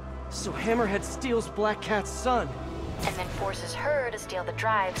it. So Hammerhead steals Black Cat's son. And then forces her to steal the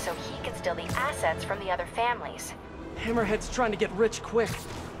drives so he can steal the assets from the other families. Hammerhead's trying to get rich quick,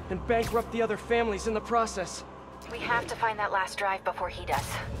 and bankrupt the other families in the process. We have to find that last drive before he does.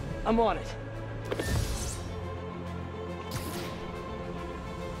 I'm on it.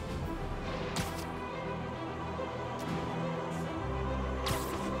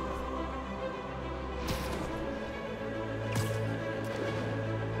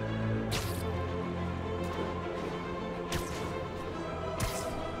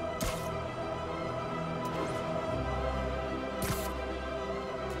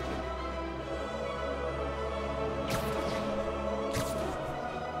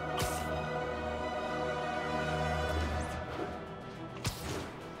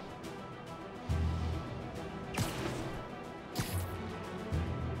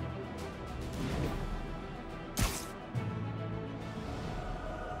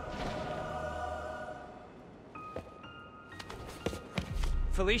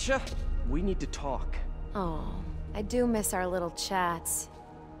 Felicia, we need to talk. Oh, I do miss our little chats.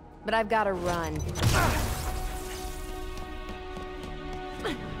 But I've got to run.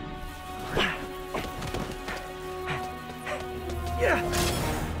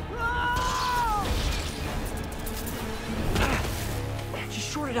 She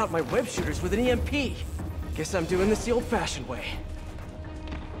shorted out my web shooters with an EMP. Guess I'm doing this the old-fashioned way.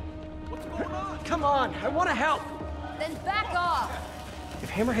 What's going on? Come on, I want to help! Then back off! If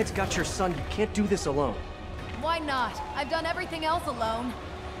Hammerhead's got your son, you can't do this alone. Why not? I've done everything else alone.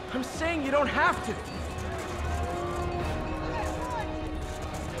 I'm saying you don't have to.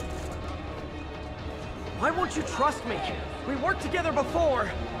 Why won't you trust me? We worked together before.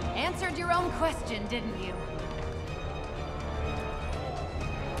 Answered your own question, didn't you?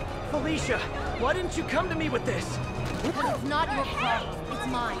 Felicia, why didn't you come to me with this? It's not your problem. It's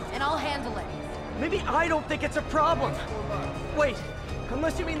mine, and I'll handle it. Maybe I don't think it's a problem. Wait,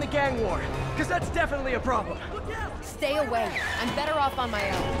 unless you mean the gang war, because that's definitely a problem. Stay away. I'm better off on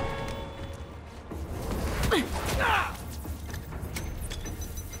my own.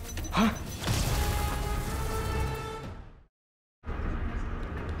 Huh?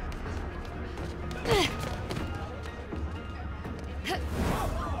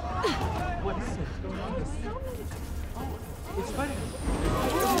 What is it? It's Spider.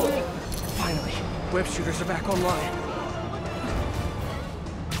 Finally, web shooters are back online.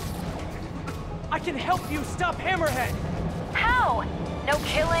 I can help you stop Hammerhead! How? No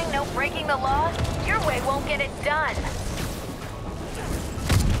killing, no breaking the law? Your way won't get it done.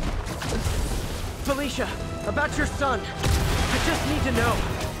 Felicia, about your son. I just need to know.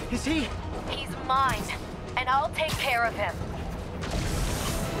 Is he... He's mine, and I'll take care of him.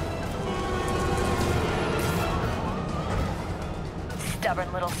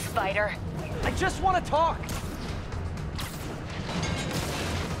 Stubborn little spider. I just want to talk.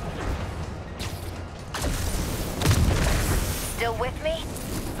 Still with me?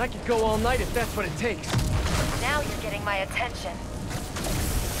 I could go all night if that's what it takes. Now you're getting my attention.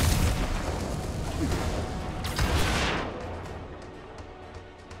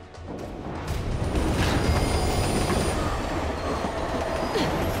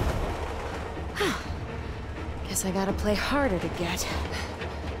 Guess I gotta play harder to get.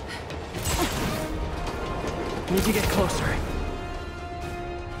 Need to get closer.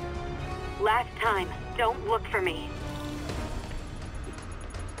 Last time, don't look for me.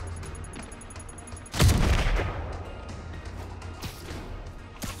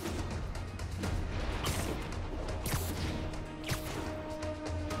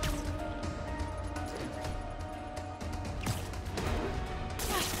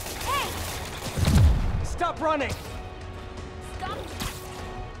 Stop running! Stop!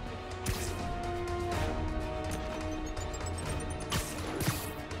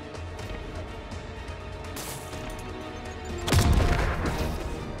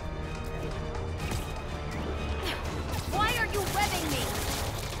 Why are you webbing me?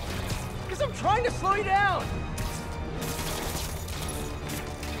 Because I'm trying to slow you down!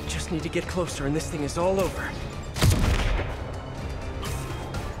 Just need to get closer and this thing is all over.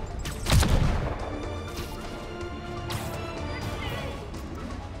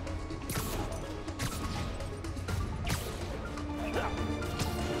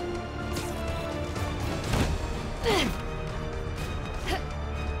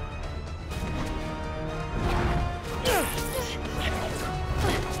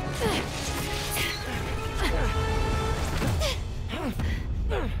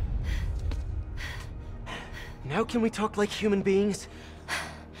 How can we talk like human beings?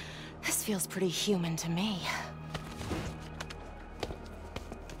 This feels pretty human to me.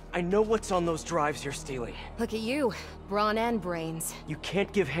 I know what's on those drives you're stealing. Look at you, brawn and brains. You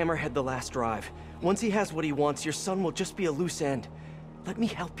can't give Hammerhead the last drive. Once he has what he wants, your son will just be a loose end. Let me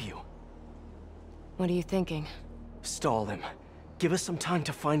help you. What are you thinking? Stall him. Give us some time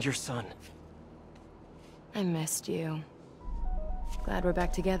to find your son. I missed you. Glad we're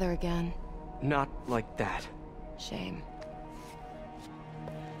back together again. Not like that. Shame.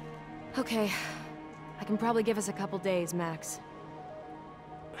 Okay. I can probably give us a couple days, max.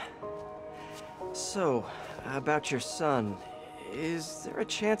 So, about your son, is there a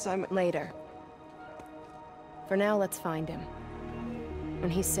chance I'm... Later. For now, let's find him.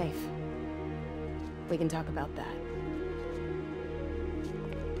 When he's safe, we can talk about that.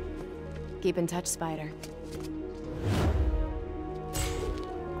 Keep in touch, Spider.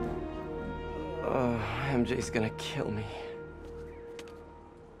 MJ's gonna kill me.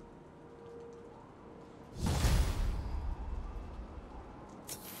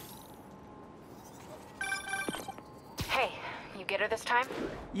 Hey, you get her this time?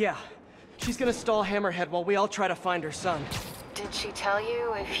 Yeah. She's gonna stall Hammerhead while we all try to find her son. Did she tell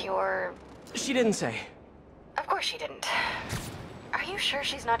you if you're... She didn't say. Of course she didn't. Are you sure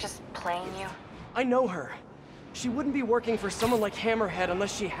she's not just playing you? I know her. She wouldn't be working for someone like Hammerhead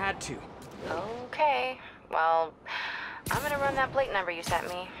unless she had to. Okay. Well, I'm gonna run that plate number you sent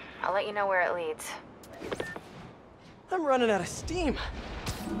me. I'll let you know where it leads. I'm running out of steam.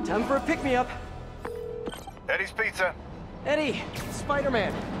 Time for a pick-me-up. Eddie's Pizza. Eddie,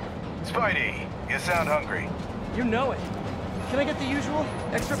 Spider-Man. Spidey, you sound hungry. You know it. Can I get the usual?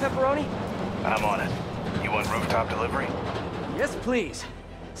 Extra pepperoni? I'm on it. You want rooftop delivery? Yes, please.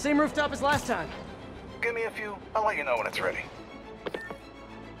 Same rooftop as last time. Give me a few. I'll let you know when it's ready.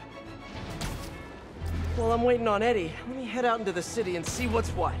 While I'm waiting on Eddie, let me head out into the city and see what's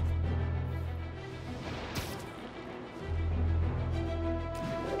what.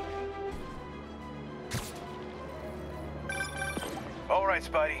 All right,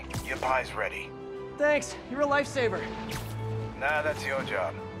 Spidey. Your pie's ready. Thanks. You're a lifesaver. Nah, that's your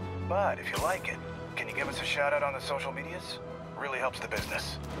job. But if you like it, can you give us a shout out on the social medias? Really helps the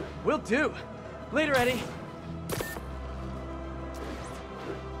business. Will do. Later, Eddie.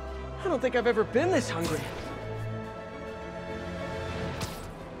 I don't think I've ever been this hungry.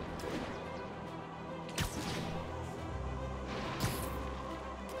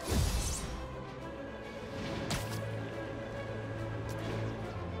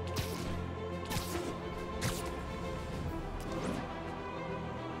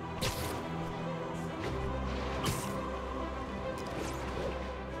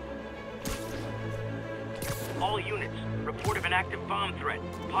 All units, report of an active bomb threat,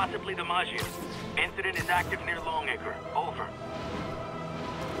 possibly the Maggia. Incident is active near Longacre. Over.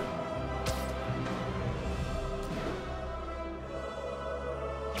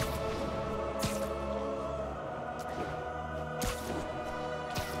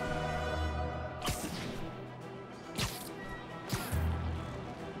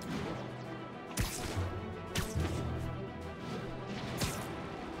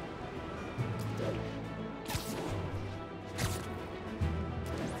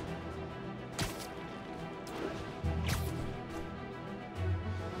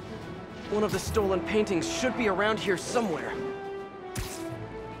 One of the stolen paintings should be around here somewhere.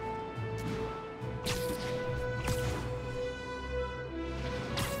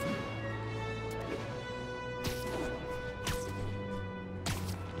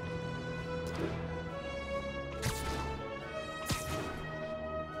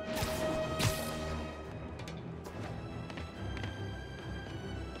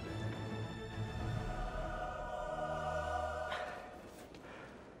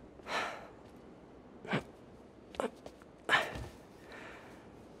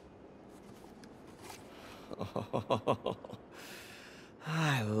 Oh,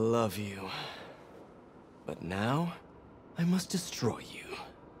 I love you. But now, I must destroy you.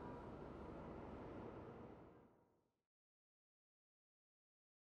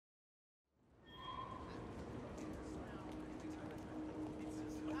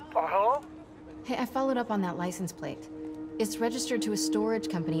 Hello? Hey, I followed up on that license plate. It's registered to a storage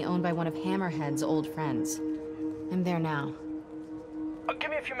company owned by one of Hammerhead's old friends. I'm there now. Give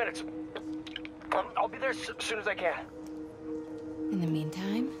me a few minutes. I'll be there as soon as I can. In the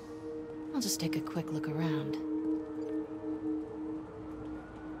meantime, I'll just take a quick look around.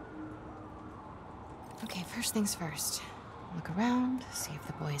 Okay, first things first. Look around, see if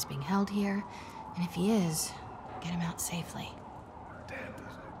the boy is being held here, and if he is, get him out safely.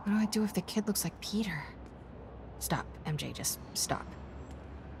 What do I do if the kid looks like Peter? Stop, MJ, just stop.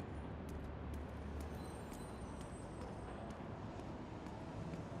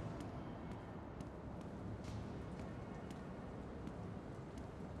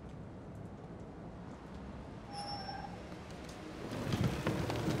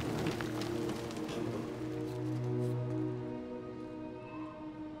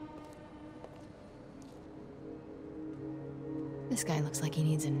 This guy looks like he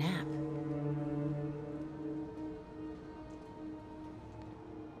needs a nap.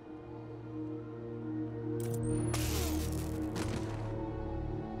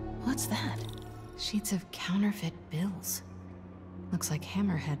 What's that? Sheets of counterfeit bills. Looks like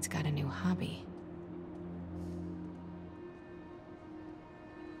Hammerhead's got a new hobby.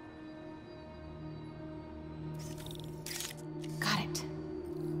 Got it.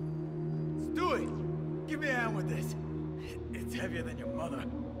 Stewie, give me a hand with this. It's heavier than your mother.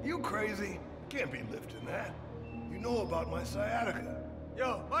 You crazy? Can't be lifting that. You know about my sciatica.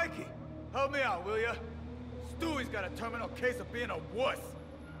 Yo, Mikey, help me out, will ya? Stewie's got a terminal case of being a wuss.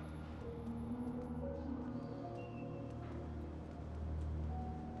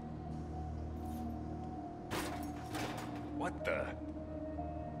 What the?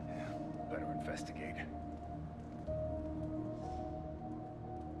 Better investigate.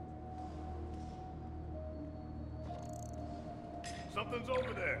 Something's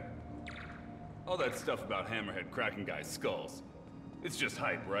over there. All that stuff about Hammerhead cracking guys' skulls. It's just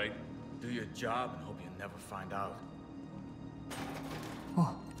hype, right? Do your job and hope you never find out.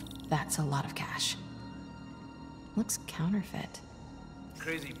 Oh, that's a lot of cash. Looks counterfeit.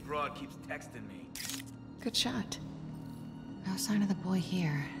 Crazy broad keeps texting me. Good shot. No sign of the boy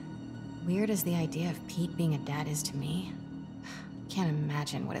here. Weird as the idea of Pete being a dad is to me. Can't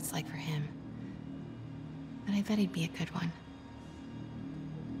imagine what it's like for him. But I bet he'd be a good one.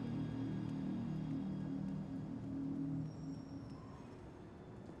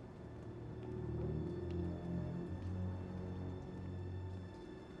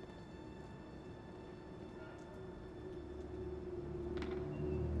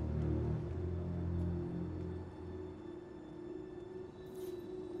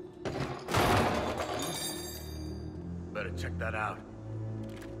 Better check that out.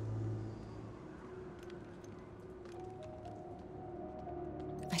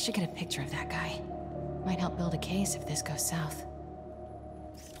 I should get a picture of that guy. Might help build a case if this goes south.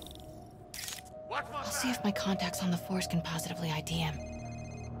 I'll see if my contacts on the force can positively ID him.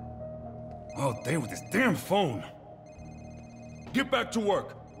 All day with this damn phone. Get back to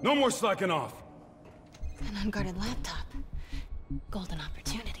work. No more slacking off. An unguarded laptop. Golden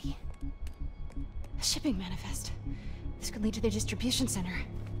opportunity. A shipping manifest. This could lead to their distribution center.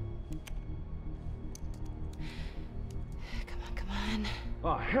 Come on, come on.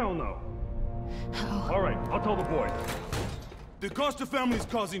 Oh, hell no. Uh-oh. All right, I'll tell the boy. The Costa family's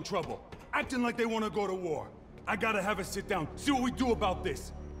causing trouble, acting like they want to go to war. I gotta have a sit down, see what we do about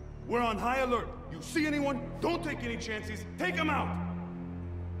this. We're on high alert. You see anyone? Don't take any chances. Take them out.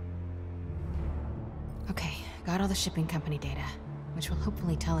 Okay, got all the shipping company data, which will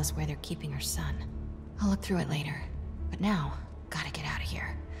hopefully tell us where they're keeping her son. I'll look through it later. But now, gotta get out of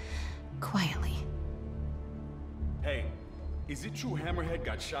here. Quietly. Hey, is it true Hammerhead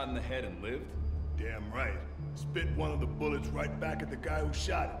got shot in the head and lived? Damn right. Spit one of the bullets right back at the guy who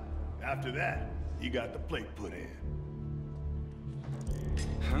shot him. After that, he got the plate put in.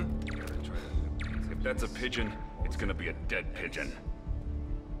 Huh? If that's a pigeon, it's gonna be a dead pigeon.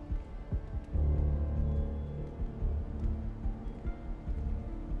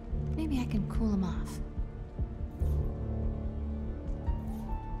 Maybe I can cool him off.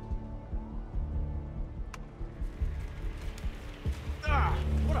 Ah,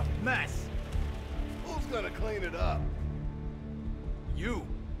 what a mess! Who's gonna clean it up? You.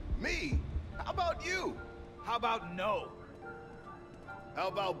 Me? How about you? How about no? How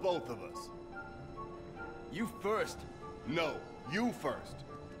about both of us? You first. No, you first.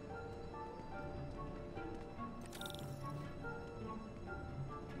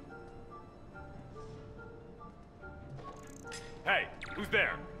 Hey, who's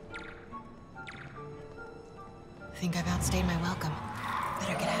there? Think I've outstayed my welcome.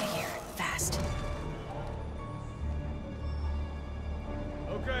 Better get out of here, fast.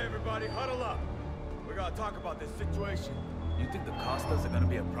 Okay, everybody, huddle up. We gotta talk about this situation. You think the Costas are gonna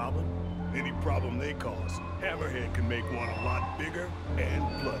be a problem? Any problem they cause, Hammerhead can make one a lot bigger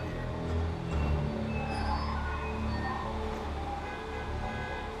and bloodier.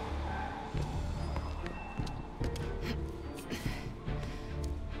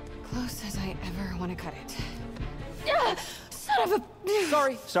 Close as I ever want to cut it. Son of a...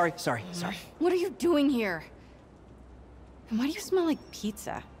 Sorry. What are you doing here? And why do you smell like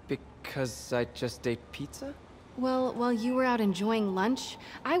pizza? Because I just ate pizza? Well, while you were out enjoying lunch,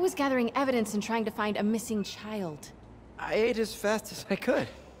 I was gathering evidence and trying to find a missing child. I ate as fast as I could.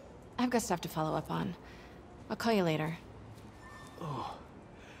 I've got stuff to follow up on. I'll call you later. Oh.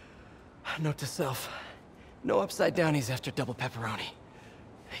 Note to self. No upside downies after double pepperoni.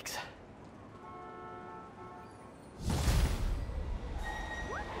 Thanks.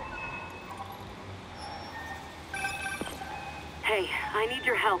 Hey, I need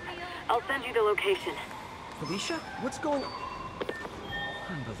your help. I'll send you the location. Felicia? What's going on?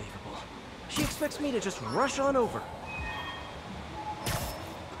 Unbelievable. She expects me to just rush on over.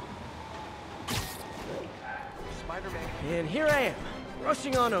 Spider-Man. And here I am,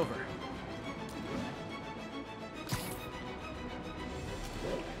 rushing on over.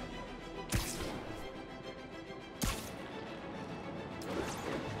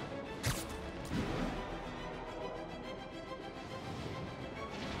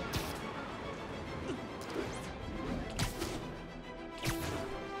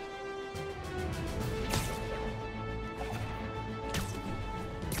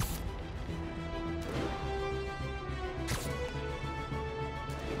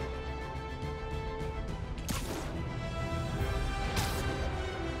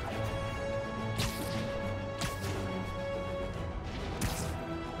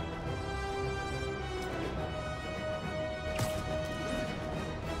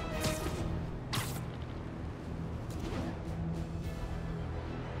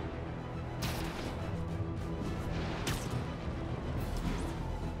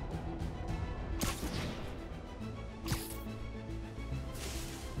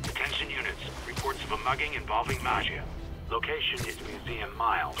 Reports of a mugging involving Magia. Location is Museum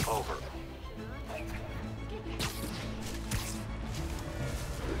Mile. Over.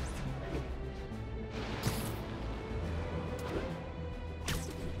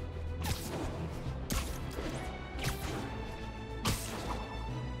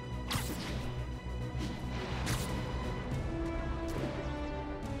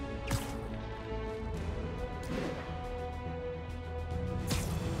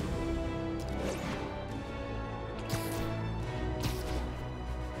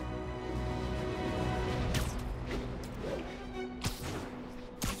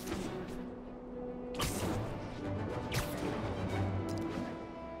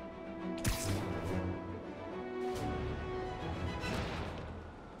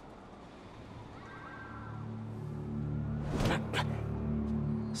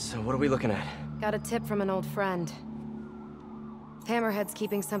 So what are we looking at? Got a tip from an old friend. Hammerhead's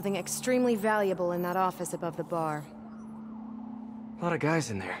keeping something extremely valuable in that office above the bar. A lot of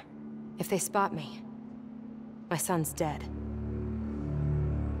guys in there. If they spot me, my son's dead.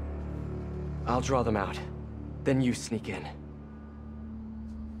 I'll draw them out. Then you sneak in.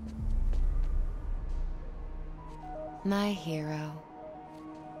 My hero.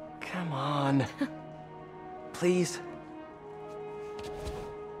 Come on. Please.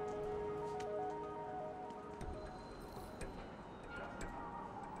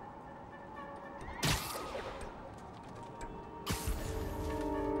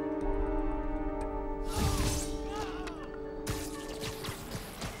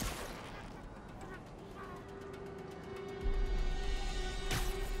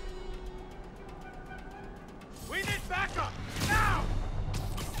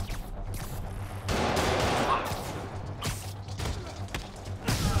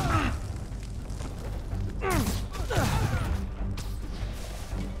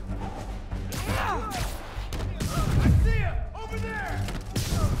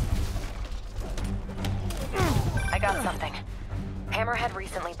 Got something. Hammerhead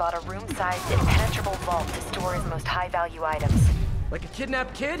recently bought a room-sized, impenetrable vault to store his most high-value items. Like a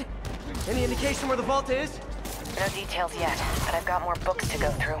kidnapped kid? Any indication where the vault is? No details yet, but I've got more books to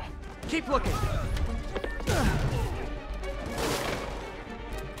go through. Keep looking.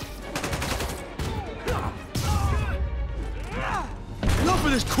 Enough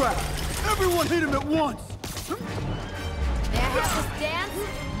of this crap! Everyone hit him at once! May I have this dance?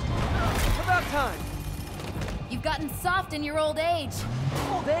 About time. You've gotten soft in your old age.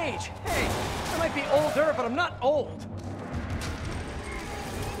 Old age? Hey, I might be older, but I'm not old.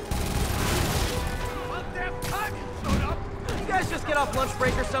 One damn time you showed up! You guys just get off lunch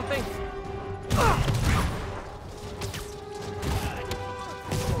break or something?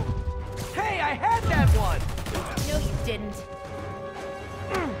 Hey, I had that one! No, you didn't.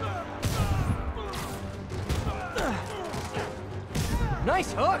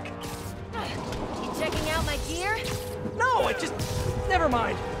 Nice hook! You checking out my gear? No, never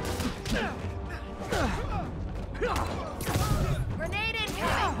mind.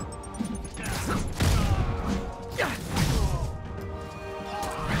 incoming!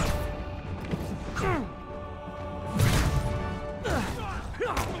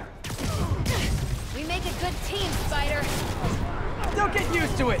 We make a good team, Spider! Don't get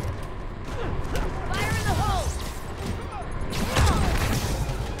used to it! Fire in the hole!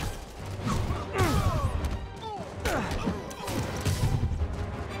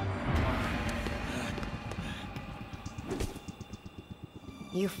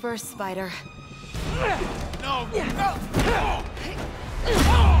 You first, Spider. No! No!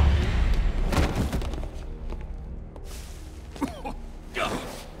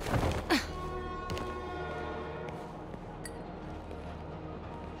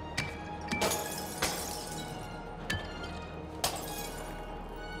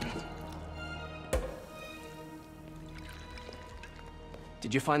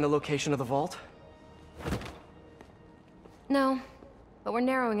 Did you find the location of the vault? No, but we're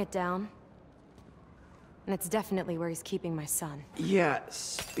narrowing it down. And it's definitely where he's keeping my son. Yeah,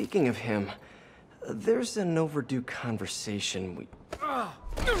 speaking of him, there's an overdue conversation we...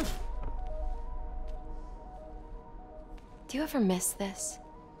 Do you ever miss this?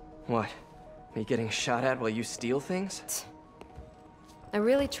 What? Me getting shot at while you steal things? I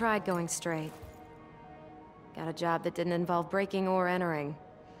really tried going straight. Got a job that didn't involve breaking or entering.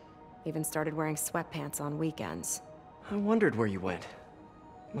 Even started wearing sweatpants on weekends. I wondered where you went.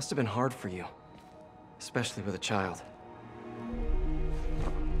 Must have been hard for you. Especially with a child.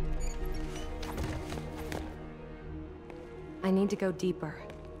 I need to go deeper,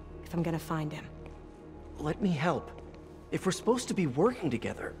 if I'm gonna find him. Let me help. If we're supposed to be working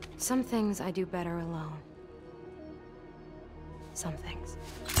together... Some things I do better alone. Some things.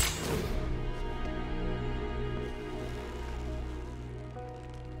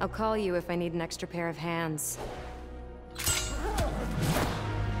 I'll call you if I need an extra pair of hands.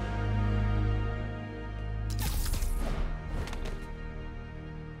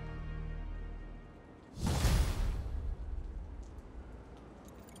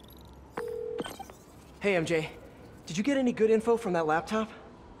 Hey, MJ. Did you get any good info from that laptop?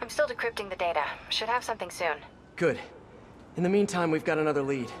 I'm still decrypting the data. Should have something soon. Good. In the meantime, we've got another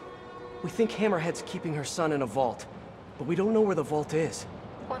lead. We think Hammerhead's keeping her son in a vault, but we don't know where the vault is.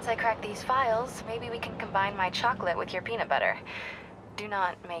 Once I crack these files, maybe we can combine my chocolate with your peanut butter. Do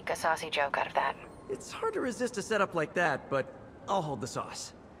not make a saucy joke out of that. It's hard to resist a setup like that, but I'll hold the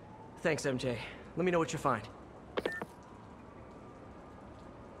sauce. Thanks, MJ. Let me know what you find.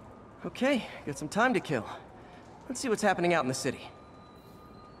 Okay, got some time to kill. Let's see what's happening out in the city.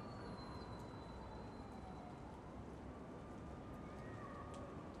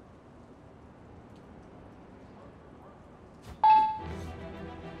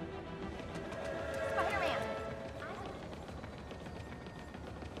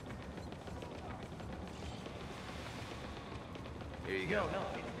 Here you go. No.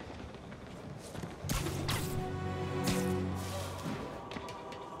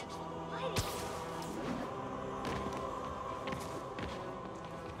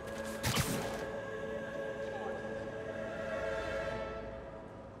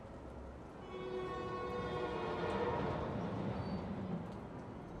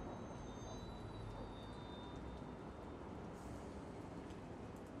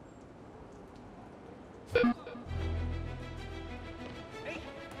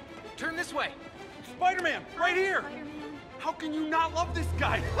 Turn this way! Spider-Man! Right here! Spider-Man. How can you not love this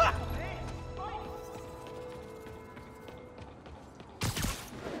guy?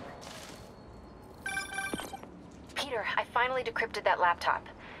 Peter, I finally decrypted that laptop.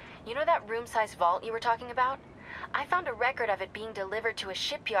 You know that room-sized vault you were talking about? I found a record of it being delivered to a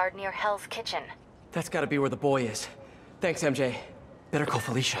shipyard near Hell's Kitchen. That's gotta be where the boy is. Thanks, MJ. Better call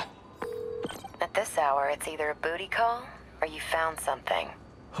Felicia. At this hour, it's either a booty call, or you found something.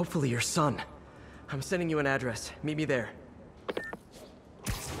 Hopefully your son. I'm sending you an address. Meet me there.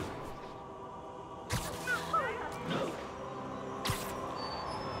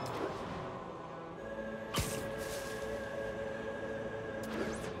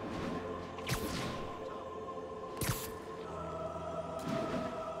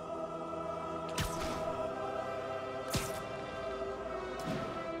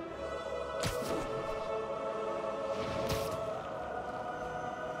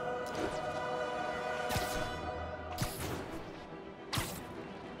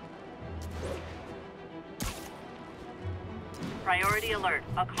 Priority alert.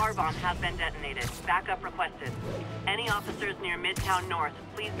 A car bomb has been detonated. Backup requested. Any officers near Midtown North,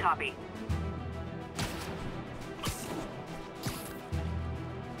 please copy.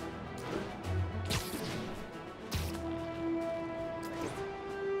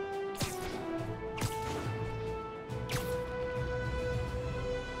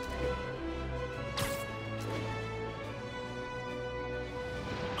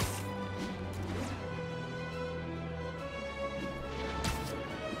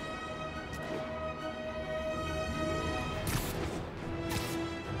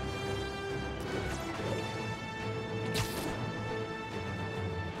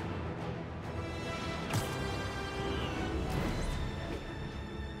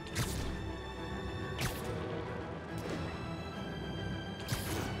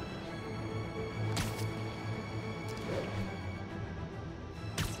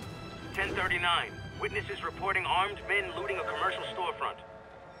 39. Witnesses reporting armed men looting a commercial storefront.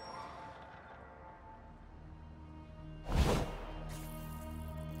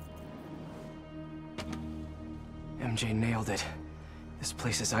 MJ nailed it. This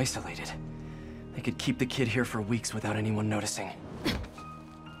place is isolated. They could keep the kid here for weeks without anyone noticing.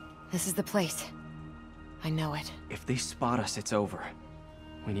 This is the place. I know it. If they spot us, it's over.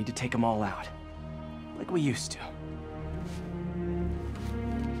 We need to take them all out. Like we used to.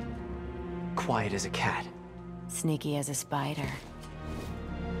 Quiet as a cat. Sneaky as a spider.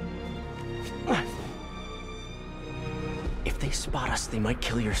 If they spot us, they might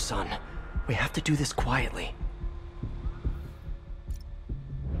kill your son. We have to do this quietly.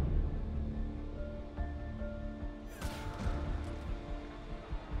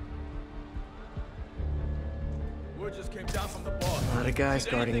 Word just came down from the boss. A lot of guys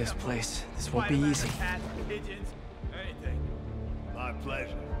guarding this place. This won't be easy. Cats, pigeons, anything. My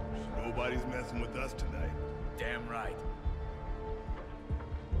pleasure. Nobody's messing with us tonight. Damn right.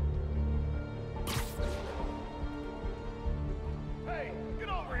 Hey, get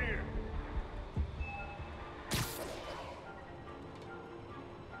over here!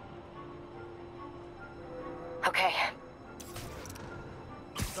 Okay.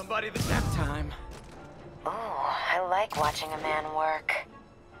 Somebody the nap time. Oh, I like watching a man work.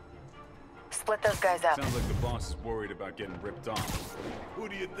 Split those guys up. Sounds like the boss is worried about getting ripped off. Who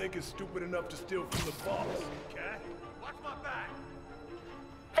do you think is stupid enough to steal from the boss, cat? Watch my back.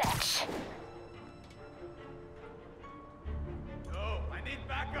 Fetch. No, I need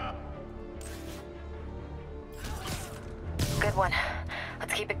backup. Good one.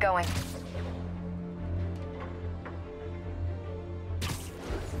 Let's keep it going.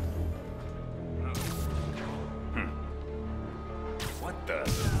 What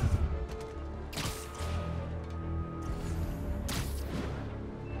the?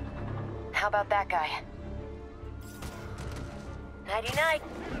 How about that guy? Nighty-night.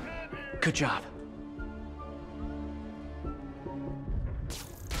 Good job.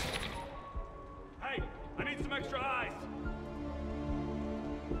 Hey, I need some extra eyes.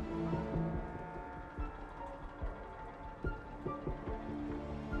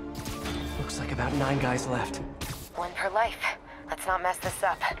 Looks like about 9 guys left. One per life. Let's not mess this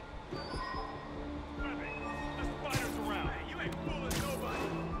up.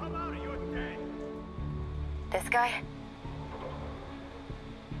 This guy?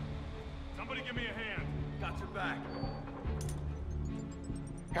 Somebody give me a hand. Got your back.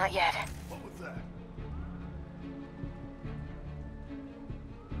 Not yet. What was that?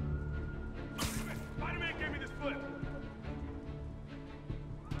 Spider-Man gave me this flip.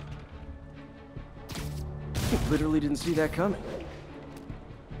 Literally didn't see that coming.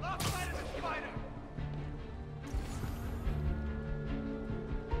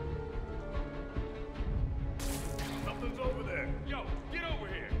 Something's over there. Yo, get over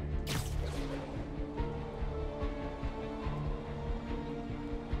here.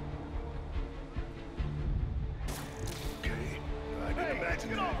 Okay, I didn't imagine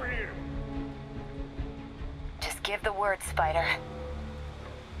that. Get over here. Just give the word, Spider.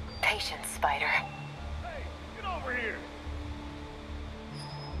 Patience, Spider. Hey, get over here.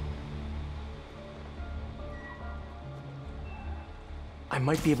 I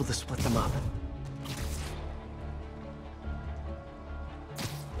might be able to split them up.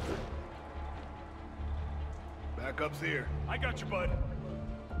 Backup's here. I got you, bud.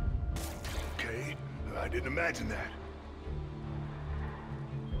 Okay, I didn't imagine that.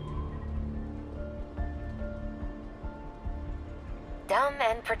 Dumb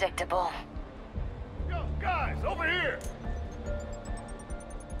and predictable. Yo, guys, over here!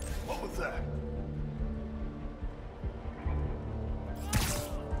 What was that?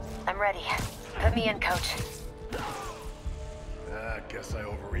 I'm ready. Put me in, Coach. I guess I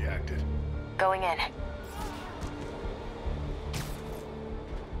overreacted. Going in.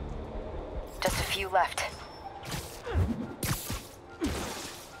 Just a few left.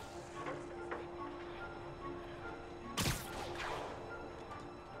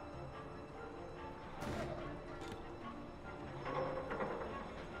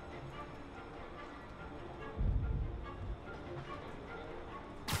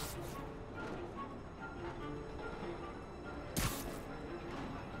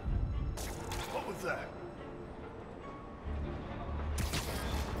 What was that?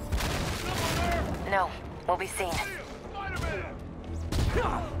 No, we'll be seen.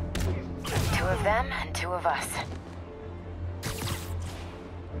 Two of them and 2 of us.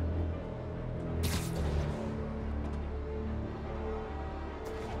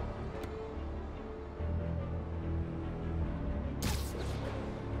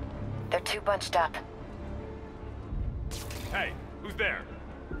 They're too bunched up. Hey, who's there?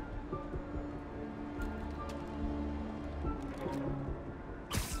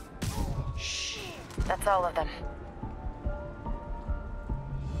 Shh. That's all of them.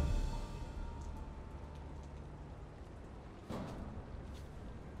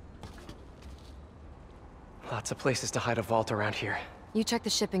 Lots of places to hide a vault around here. You check the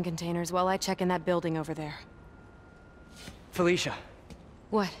shipping containers while I check in that building over there. Felicia.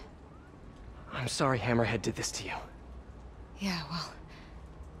 What? I'm sorry Hammerhead did this to you. Yeah, well,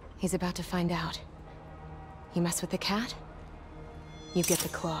 he's about to find out. You mess with the cat, you get the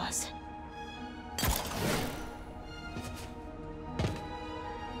claws.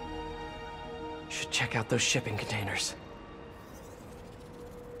 Should check out those shipping containers.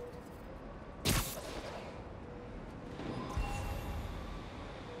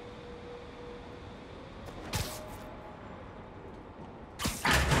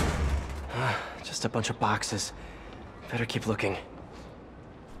 Just a bunch of boxes. Better keep looking.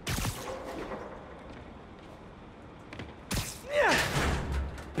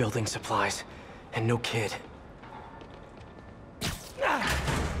 Building supplies, and no kid.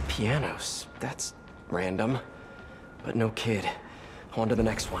 Pianos, that's random. But no kid. On to the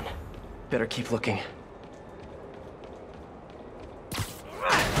next one. Better keep looking.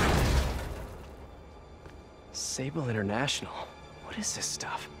 Sable International. What is this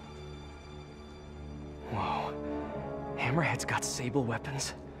stuff? Whoa. Hammerhead's got Sable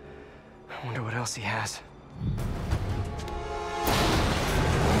weapons. I wonder what else he has.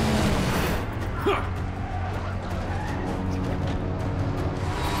 Well,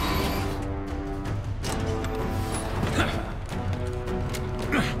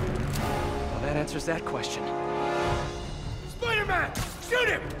 that answers that question. Spider-Man! Shoot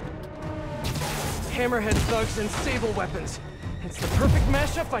him! Hammerhead thugs and Sable weapons. It's the perfect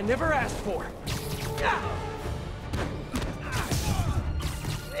mashup I never asked for.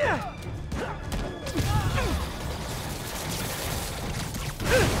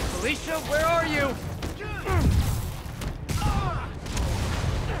 Felicia, where are you?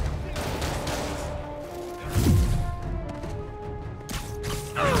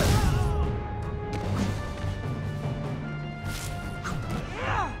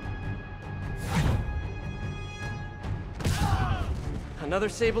 Another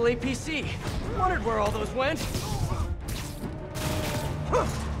Sable APC. Wondered where all those went.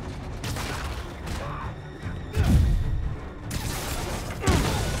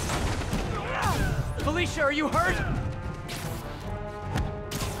 Felicia, are you hurt?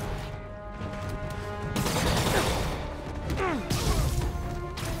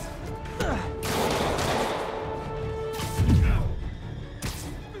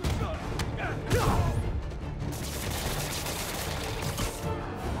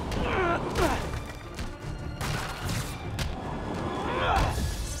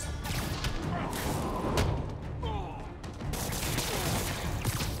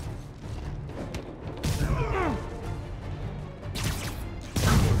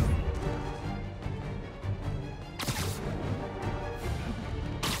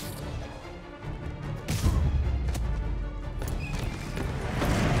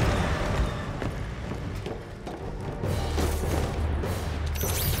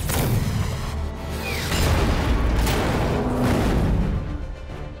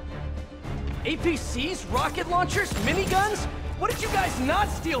 APCs? Rocket launchers? Miniguns? What did you guys not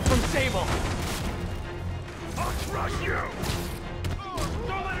steal from Sable? I'll crush you!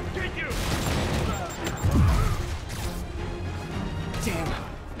 Don't let him get you! Damn.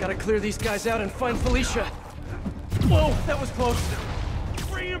 Gotta clear these guys out and find Felicia. Whoa, that was close.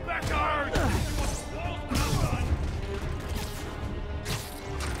 Bring him back to Earth!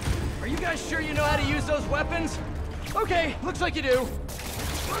 Are you guys sure you know how to use those weapons? Okay, looks like you do.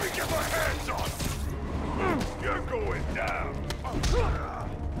 Let me get my hands on you! You're going down!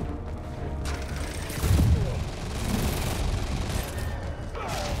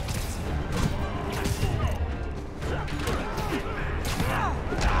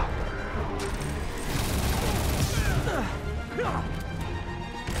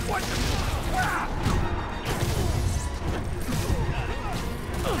 What the...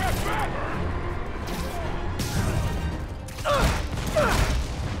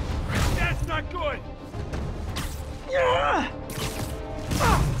 That's not good! Oh,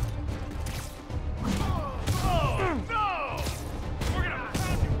 no! We're gonna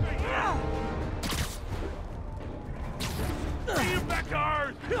pound your face! Bring him back to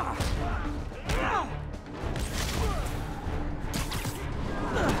Earth!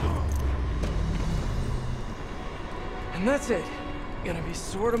 And that's it. Gonna be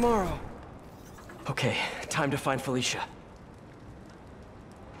sore tomorrow. Okay, time to find Felicia.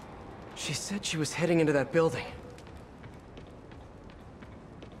 She said she was heading into that building.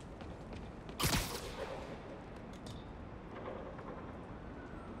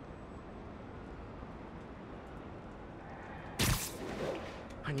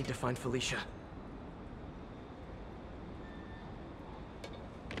 I need to find Felicia.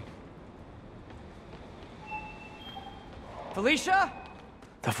 Felicia?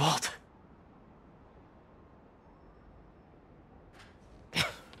 The vault.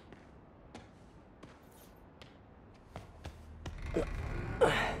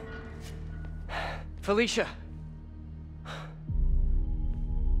 Felicia.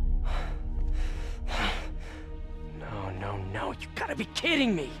 No, you gotta be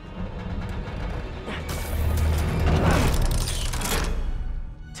kidding me!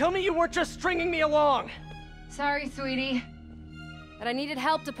 Tell me you weren't just stringing me along! Sorry, sweetie. But I needed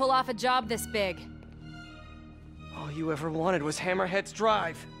help to pull off a job this big. All you ever wanted was Hammerhead's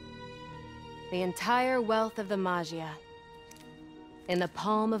drive. The entire wealth of the Magia. In the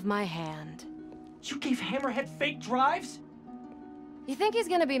palm of my hand. You gave Hammerhead fake drives? You think he's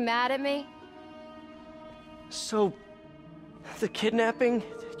gonna be mad at me? So... the kidnapping?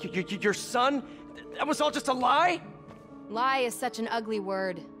 Your son? That was all just a lie? Lie is such an ugly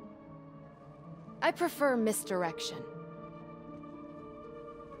word. I prefer misdirection.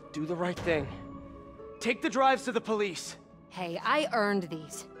 Do the right thing. Take the drives to the police. Hey, I earned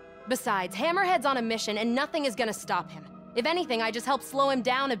these. Besides, Hammerhead's on a mission and nothing is gonna stop him. If anything, I just help slow him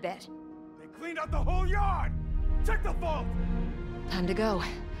down a bit. They cleaned out the whole yard! Check the vault! Time to go.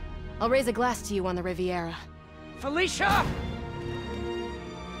 I'll raise a glass to you on the Riviera. Felicia!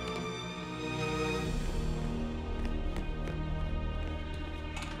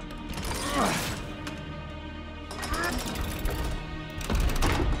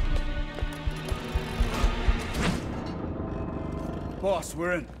 Boss,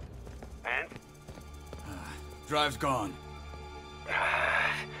 we're in. And? Drive's gone.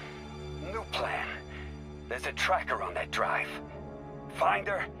 New plan. There's a tracker on that drive. Find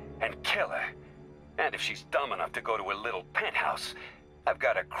her and kill her. And if she's dumb enough to go to her little penthouse, I've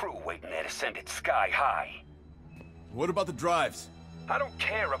got a crew waiting there to send it sky high. What about the drives? I don't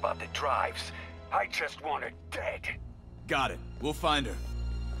care about the drives. I just want her dead. Got it. We'll find her.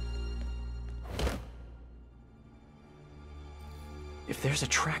 If there's a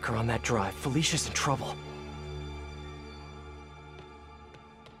tracker on that drive, Felicia's in trouble.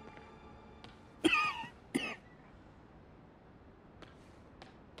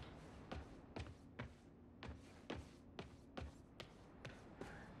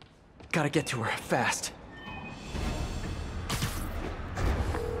 Gotta get to her, fast.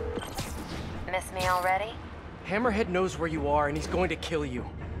 Miss me already? Hammerhead knows where you are, and he's going to kill you.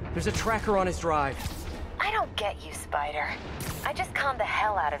 There's a tracker on his drive. I don't get you, Spider. I just conned the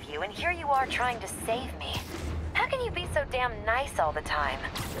hell out of you, and here you are trying to save me. How can you be so damn nice all the time?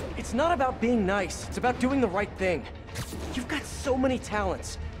 It's not about being nice, it's about doing the right thing. You've got so many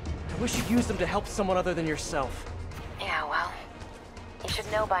talents. I wish you'd use them to help someone other than yourself. Yeah, well, you should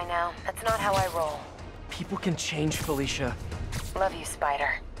know by now. That's not how I roll. People can change, Felicia. Love you,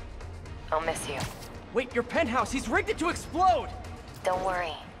 Spider. I'll miss you. Wait, your penthouse! He's rigged it to explode! Don't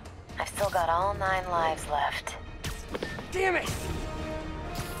worry. I've still got all 9 lives left. Damn it!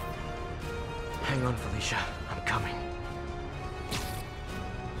 Hang on, Felicia. I'm coming.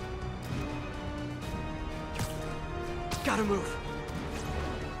 Gotta move.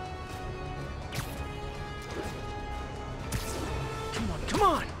 Come on, come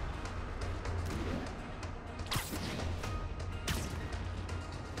on!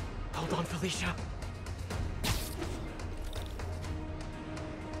 Hold on, Felicia.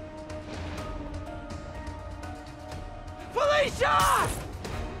 Felicia!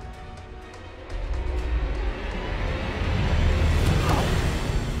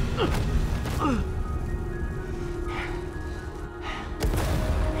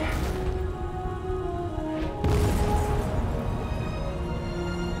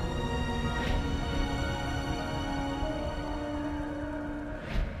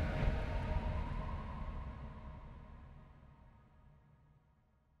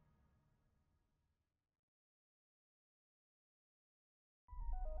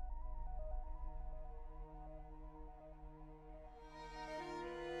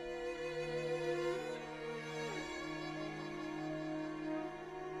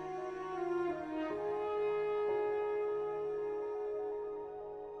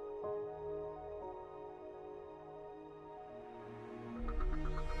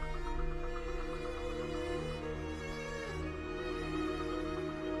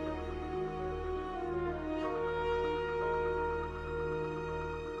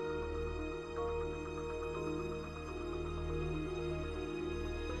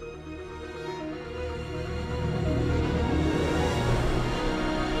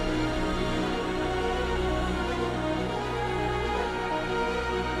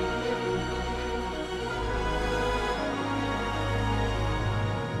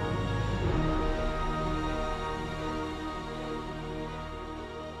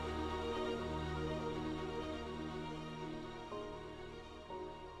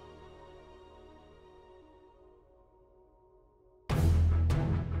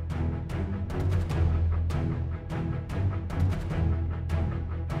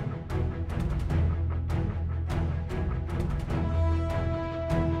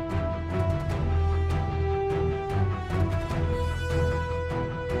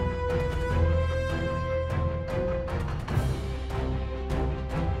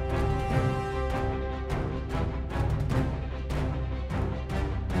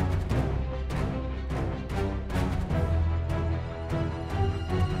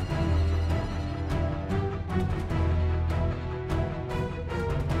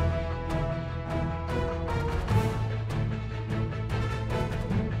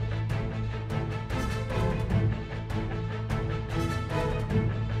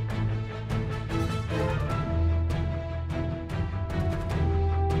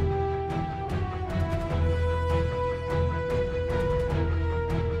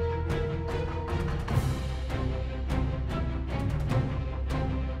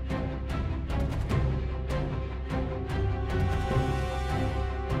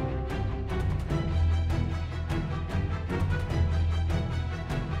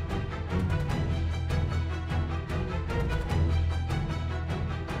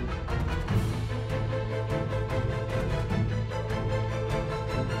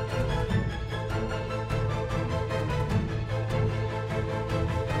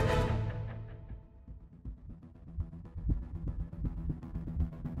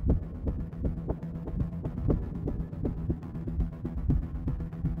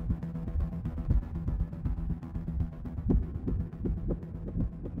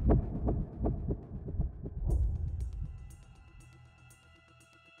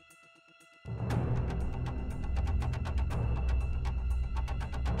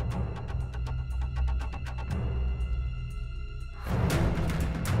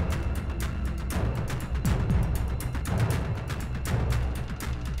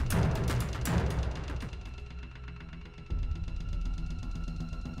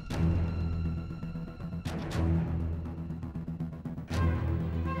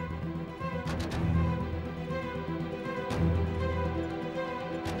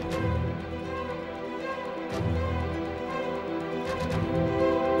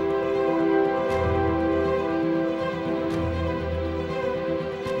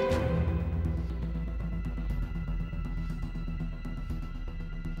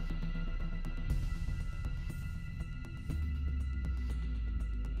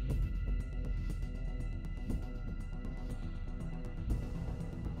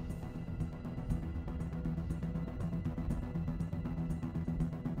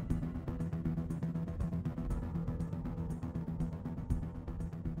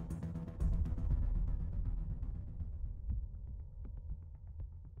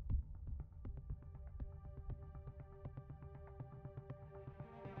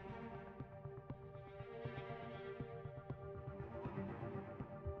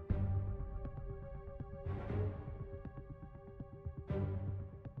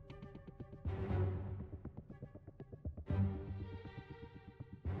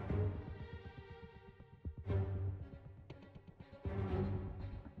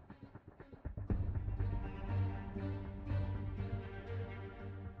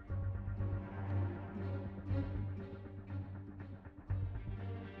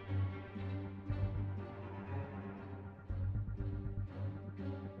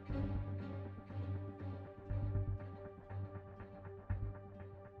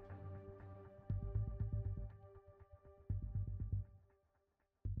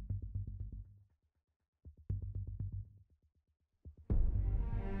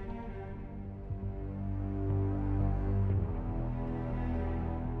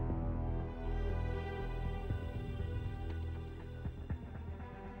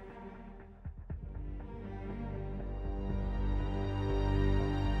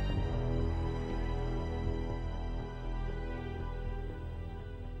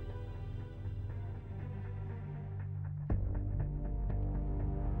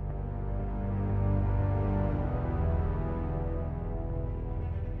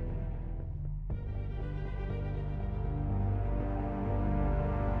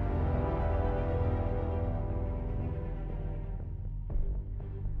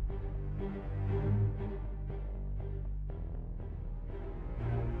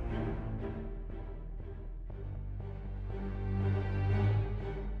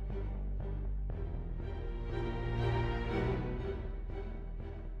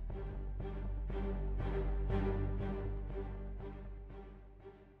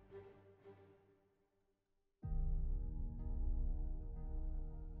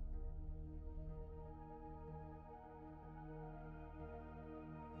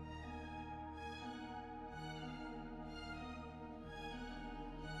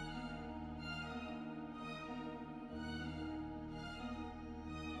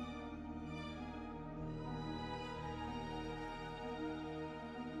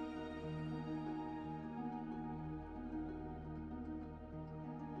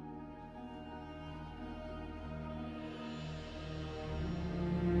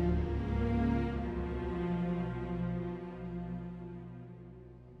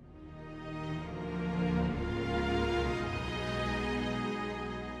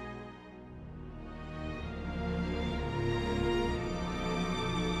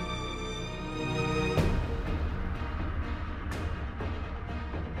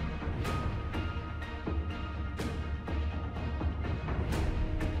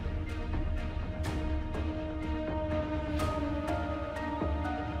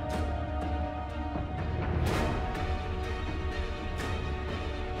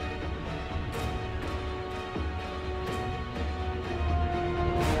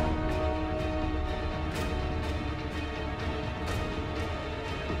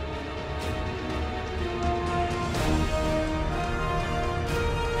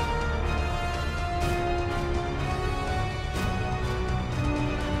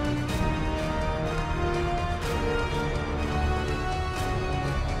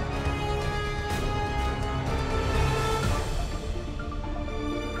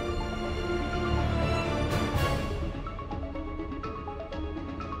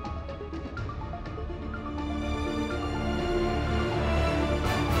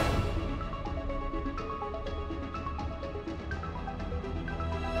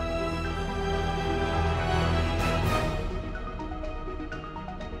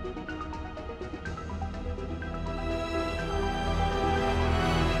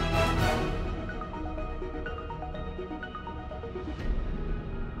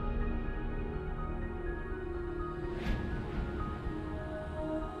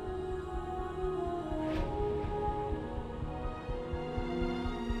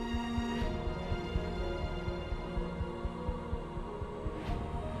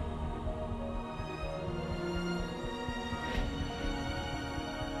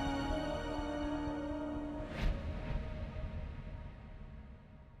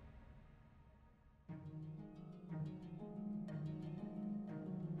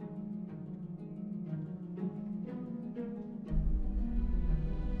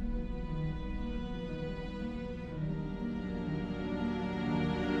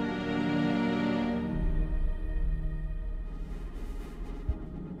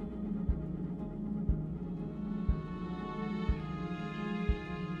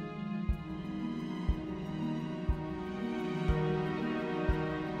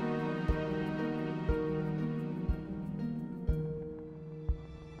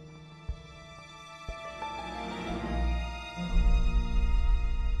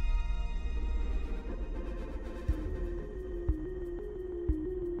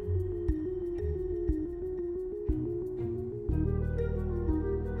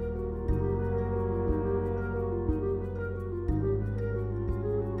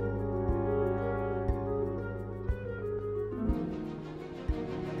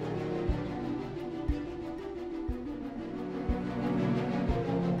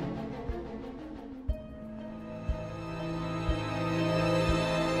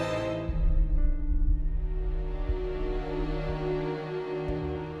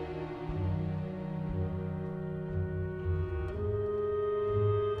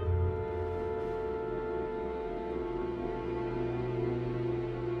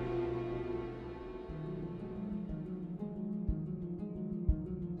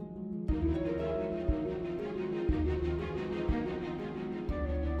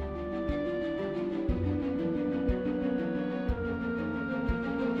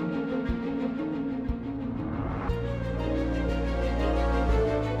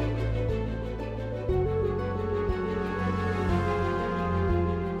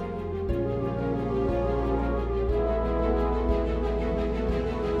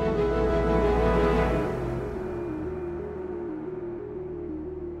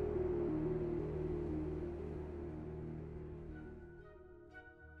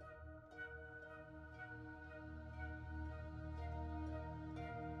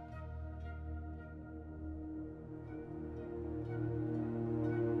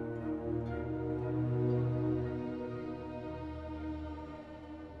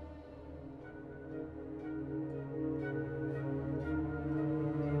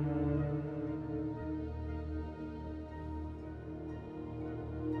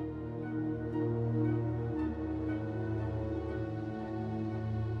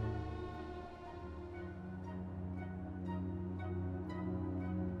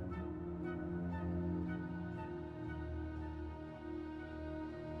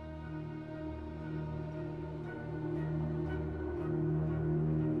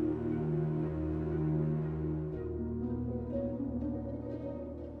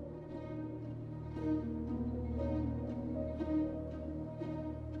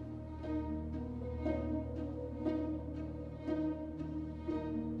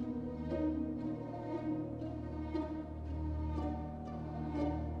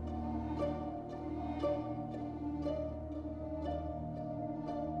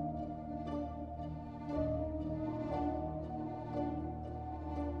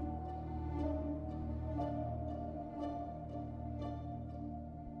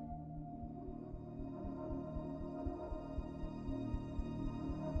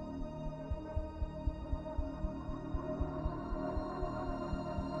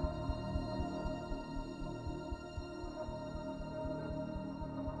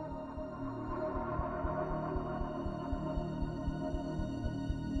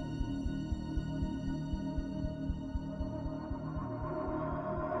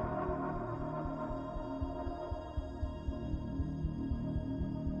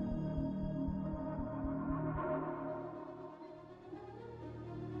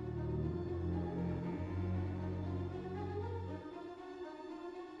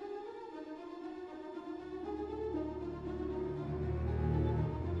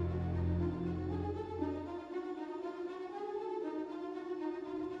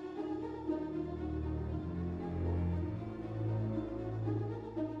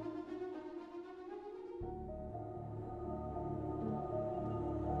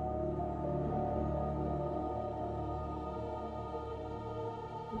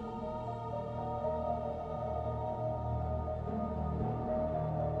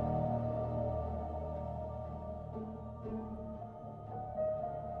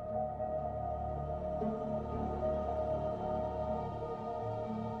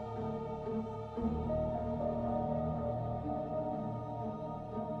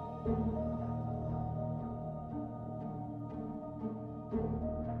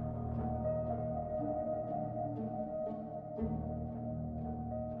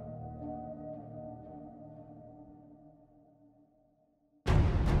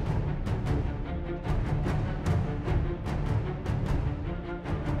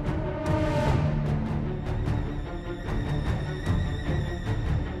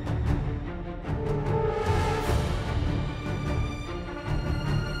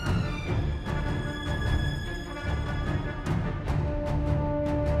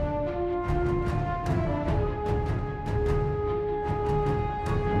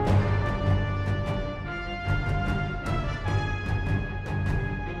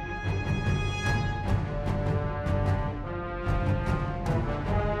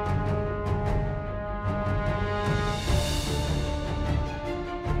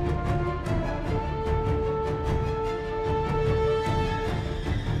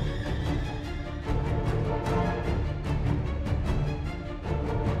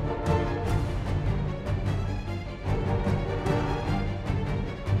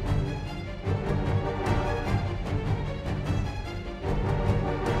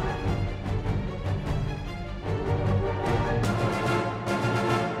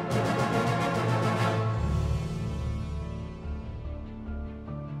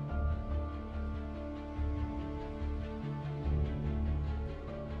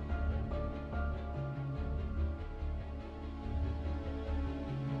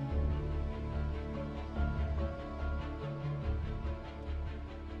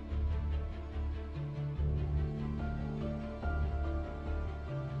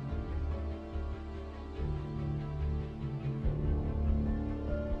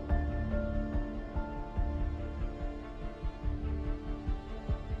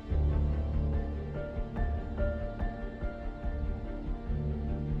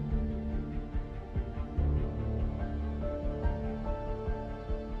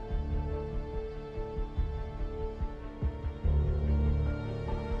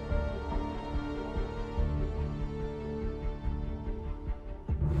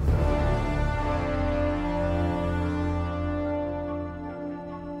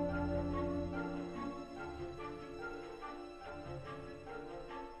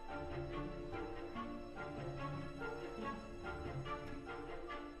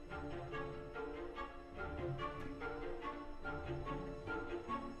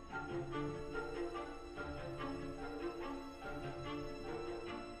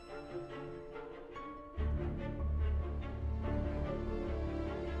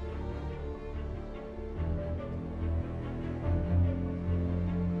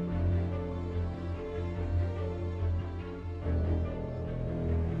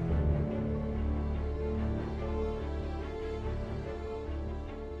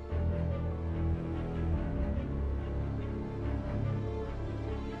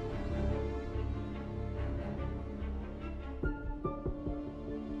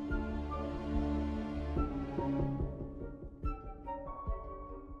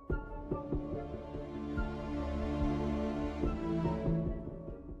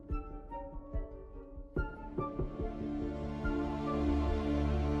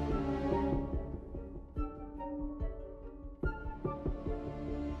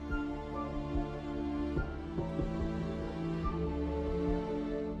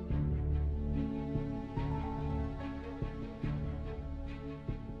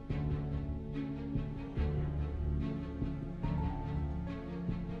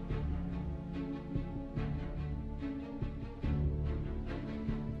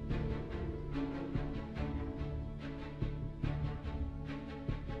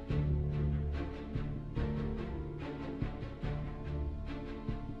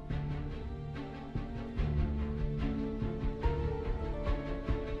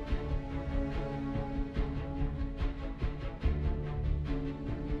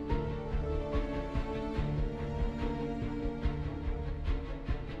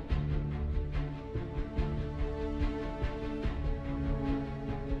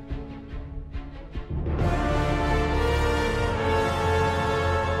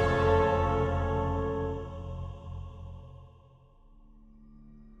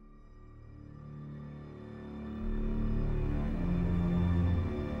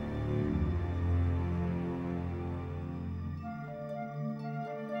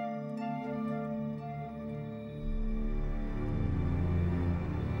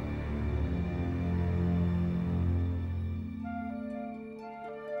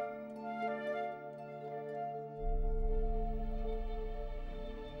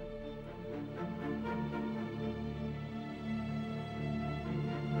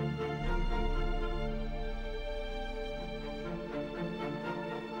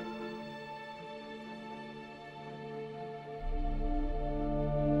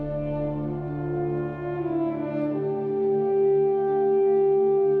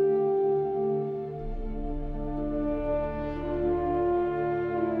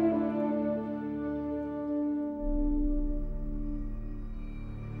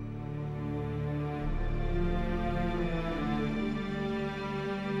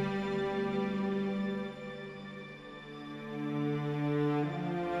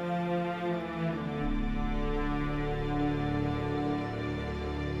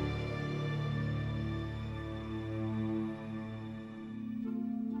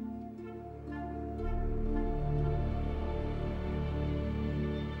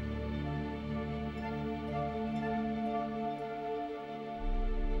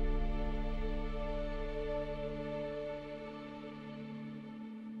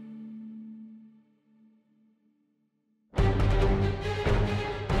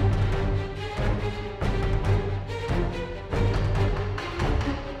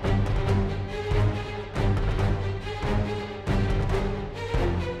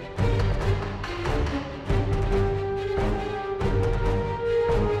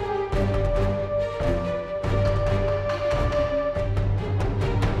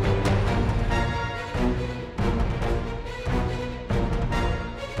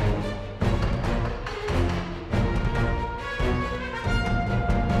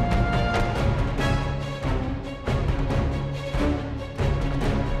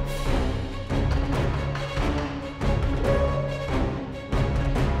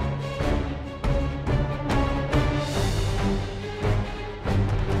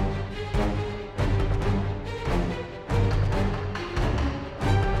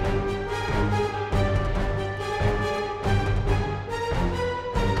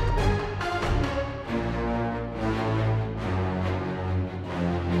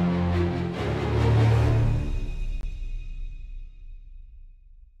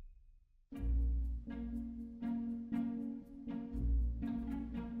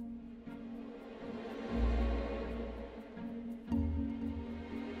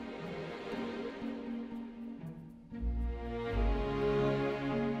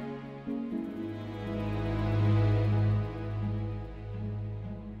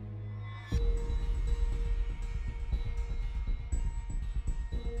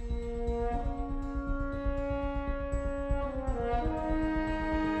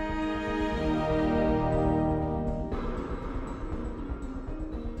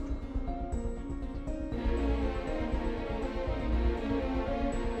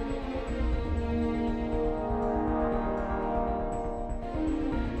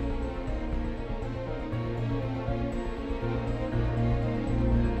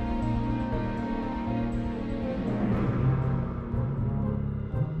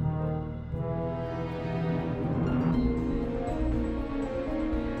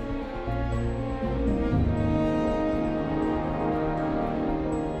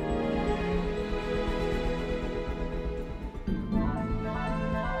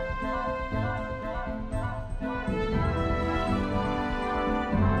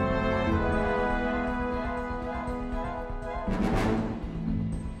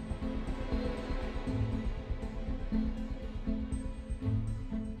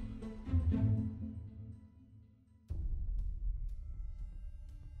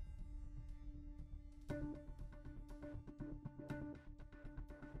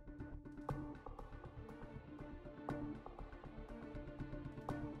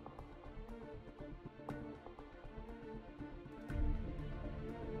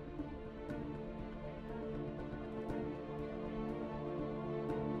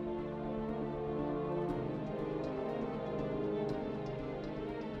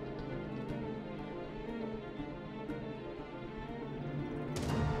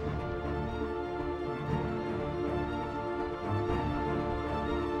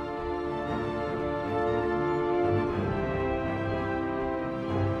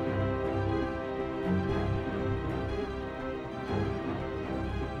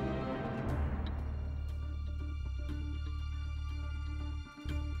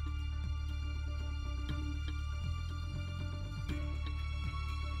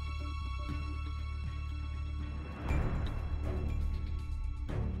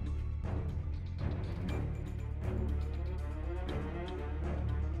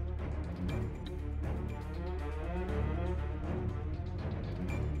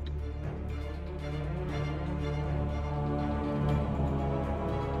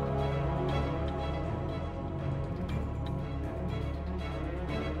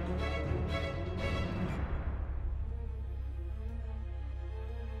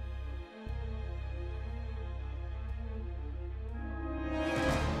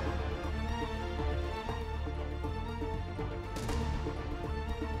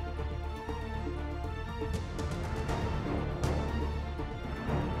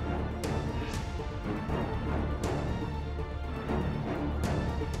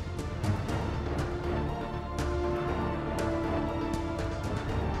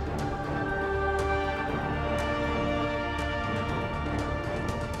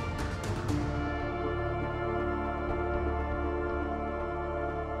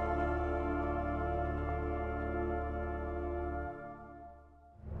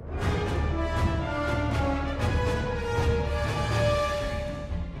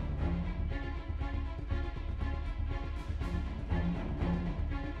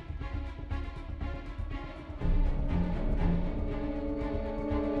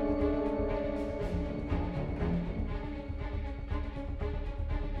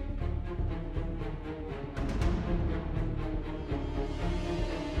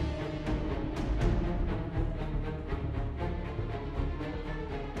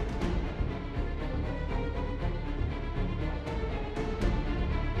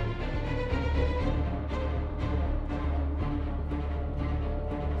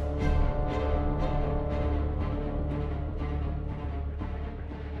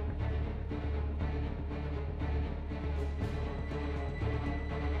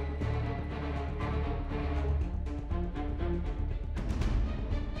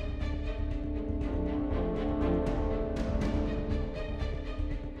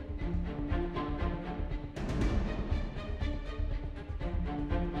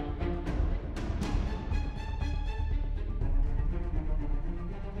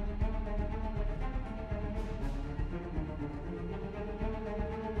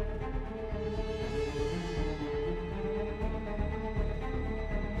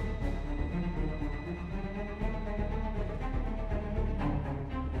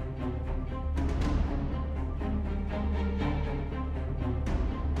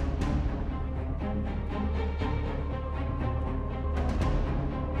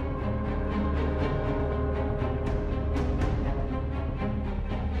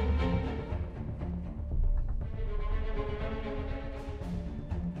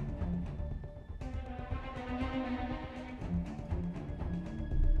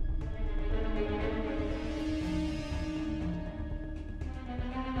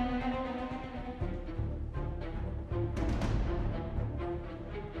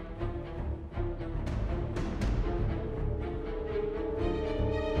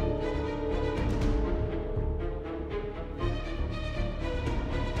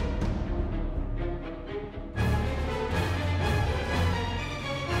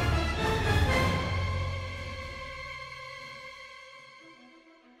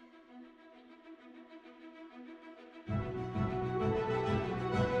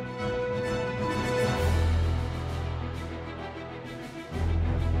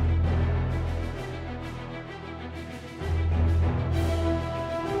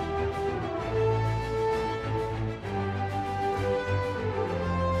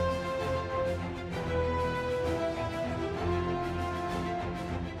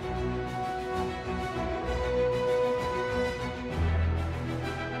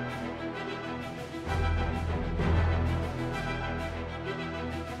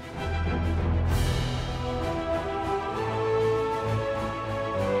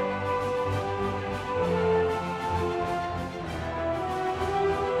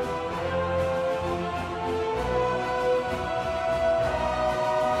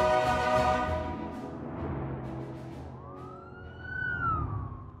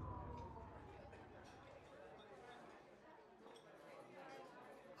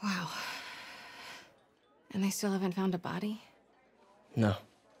 And they still haven't found a body? No.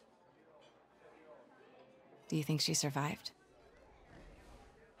 Do you think she survived?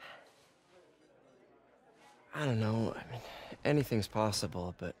 I don't know. I mean, anything's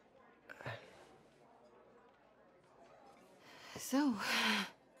possible, but... So,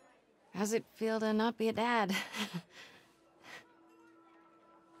 how's it feel to not be a dad?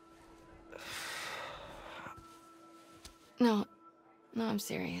 No, I'm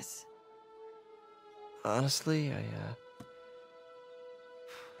serious. Honestly,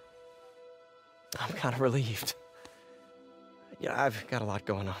 I'm kind of relieved. Yeah, I've got a lot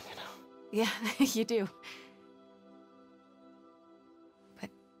going on, you know. Yeah, you do. But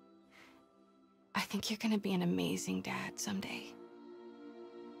I think you're gonna be an amazing dad someday.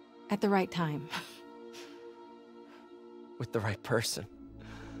 At the right time. With the right person.